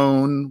like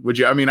alone? Would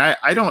you?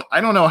 I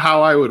don't know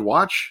how I would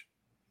watch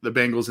the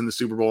Bengals in the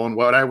Super Bowl and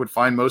what I would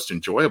find most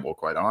enjoyable,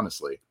 quite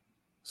honestly.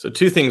 So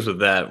two things with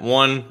that.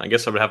 One, I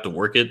guess I would have to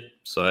work it.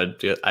 So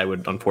I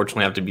would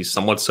unfortunately have to be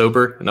somewhat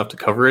sober enough to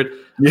cover it.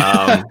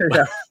 Yeah.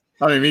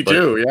 Me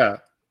too. Yeah.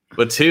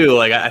 But two,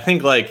 I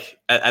think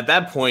at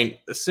that point,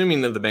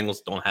 assuming that the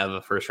Bengals don't have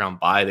a first round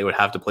bye, they would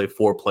have to play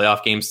 4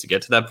 playoff games to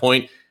get to that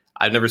point.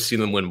 I've never seen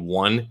them win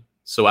 1.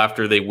 So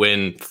after they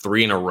win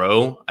 3 in a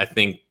row, I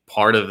think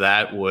part of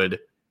that would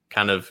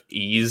kind of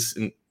ease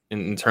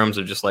in terms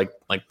of just like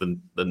the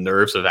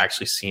nerves of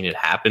actually seeing it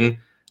happen.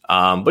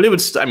 But it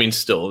would,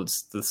 still,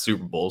 it's the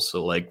Super Bowl.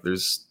 So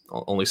there's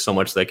only so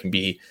much that can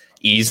be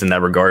eased in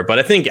that regard. But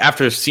I think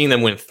after seeing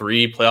them win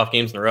 3 playoff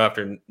games in a row,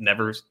 after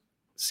never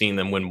seeing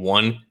them win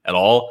 1 at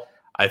all,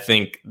 I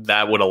think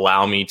that would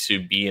allow me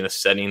to be in a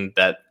setting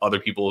that other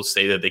people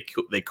say that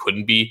they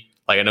couldn't be.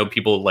 I know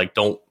people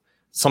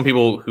some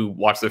people who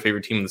watch their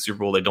favorite team in the Super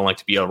Bowl, they don't like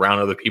to be around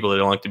other people. They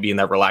don't like to be in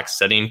that relaxed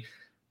setting.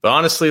 But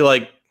honestly,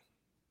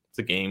 it's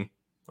a game.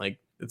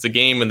 It's a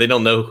game, and they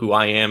don't know who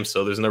I am,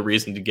 so there's no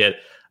reason to get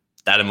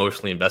that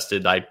emotionally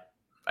invested. I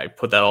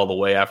put that all the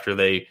way after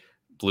they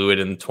blew it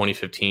in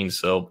 2015.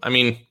 So,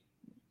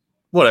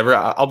 whatever.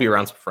 I'll be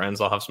around some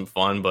friends. I'll have some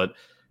fun, but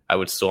I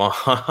would still,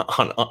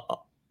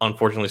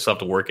 unfortunately, still have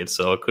to work it.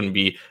 So I couldn't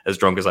be as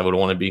drunk as I would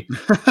want to be.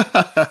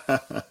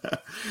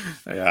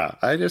 Yeah.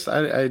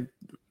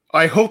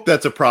 I hope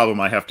that's a problem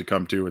I have to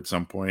come to at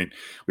some point.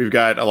 We've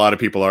got a lot of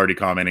people already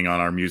commenting on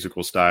our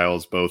musical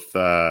styles, both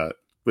that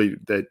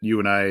you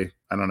and I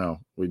don't know.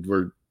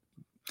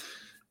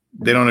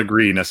 they don't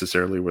agree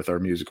necessarily with our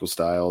musical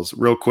styles.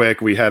 Real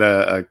quick, we had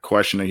a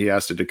question that he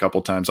asked it a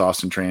couple times.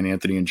 Austin, Tran,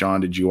 Anthony, and John,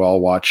 did you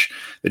all watch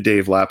the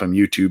Dave Lapham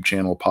YouTube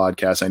channel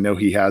podcast? I know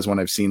he has one.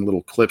 I've seen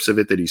little clips of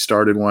it that he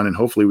started one, and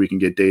hopefully we can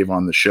get Dave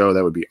on the show.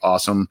 That would be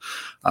awesome.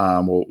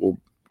 We'll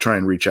try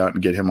and reach out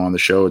and get him on the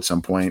show at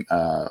some point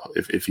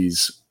if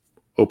he's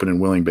open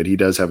and willing, but he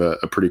does have a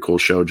pretty cool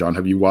show. John,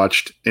 have you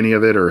watched any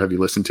of it or have you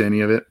listened to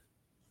any of it?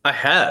 I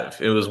have.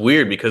 It was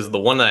weird because the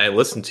one that I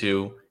listened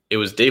to, it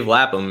was Dave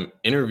Lapham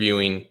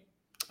interviewing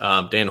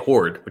Dan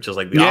Horde, which is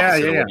like the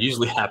opposite of what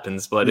usually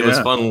happens. But it was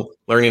fun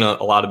learning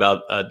a lot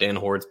about Dan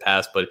Horde's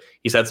past. But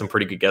he's had some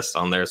pretty good guests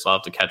on there, so I'll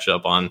have to catch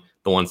up on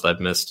the ones that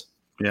I've missed.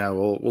 Yeah,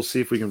 we'll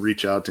see if we can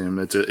reach out to him.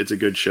 It's a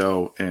good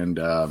show, and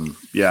and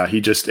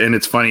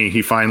it's funny.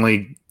 He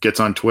finally gets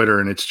on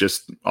Twitter, and it's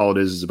just all it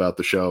is about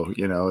the show.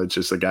 You know, it's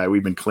just a guy.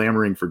 We've been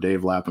clamoring for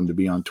Dave Lapham to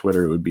be on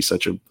Twitter. It would be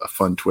such a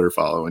fun Twitter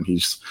follow, and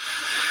he's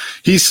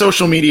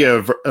social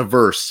media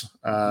adverse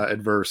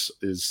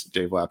is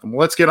Dave Lapham.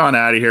 Well, let's get on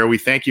out of here. We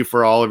thank you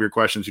for all of your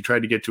questions. We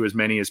tried to get to as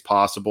many as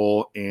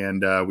possible,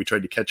 and we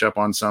tried to catch up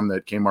on some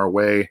that came our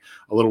way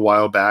a little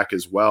while back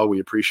as well. We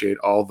appreciate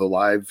all the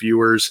live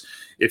viewers.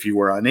 If you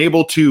were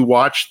unable to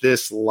watch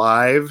this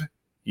live,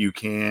 you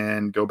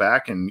can go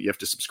back and you have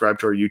to subscribe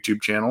to our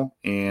YouTube channel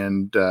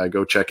and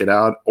go check it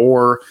out,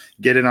 or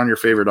get it on your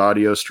favorite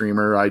audio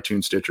streamer,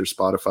 iTunes, Stitcher,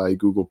 Spotify,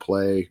 Google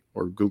Play,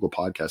 or Google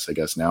Podcasts, I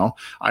guess now,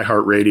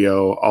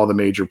 iHeartRadio, all the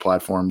major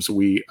platforms.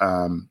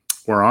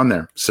 We're on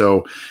there.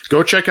 So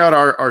go check out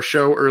our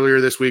show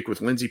earlier this week with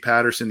Lindsay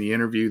Patterson, the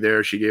interview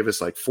there. She gave us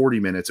like 40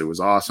 minutes. It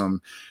was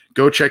awesome.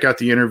 Go check out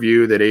the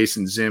interview that Ace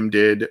and Zim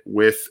did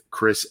with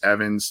Chris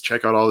Evans.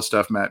 Check out all the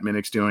stuff Matt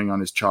Minnick's doing on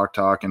his Chalk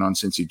Talk and on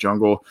Cincy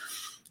Jungle.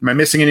 Am I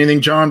missing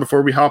anything, John,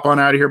 before we hop on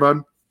out of here,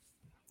 bud?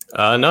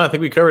 No, I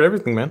think we covered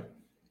everything, man.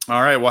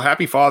 All right. Well,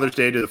 happy Father's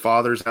Day to the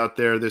fathers out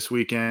there this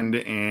weekend,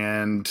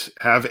 and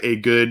have a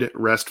good,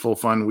 restful,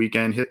 fun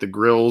weekend. Hit the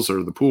grills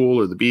or the pool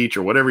or the beach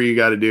or whatever you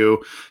got to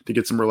do to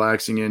get some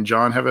relaxing in.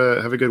 John, have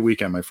a good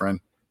weekend, my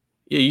friend.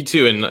 Yeah, you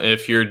too. And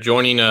if you're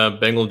joining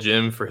Bengal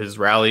Jim for his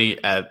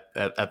rally at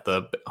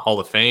the Hall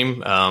of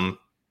Fame,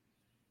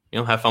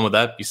 have fun with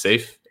that. Be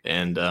safe,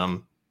 and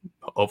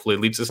hopefully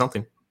it leads to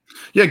something.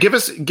 Yeah, give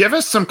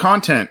us some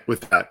content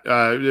with that.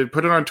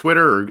 Put it on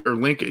Twitter or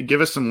link. Give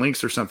us some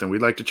links or something.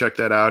 We'd like to check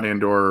that out,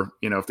 and or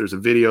if there's a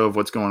video of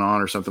what's going on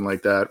or something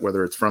like that,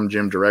 whether it's from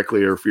Jim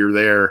directly or if you're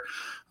there,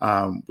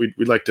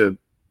 we'd like to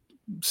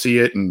see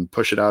it and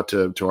push it out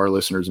to our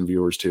listeners and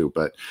viewers too.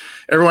 But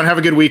everyone have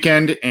a good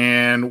weekend,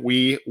 and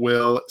we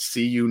will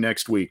see you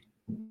next week.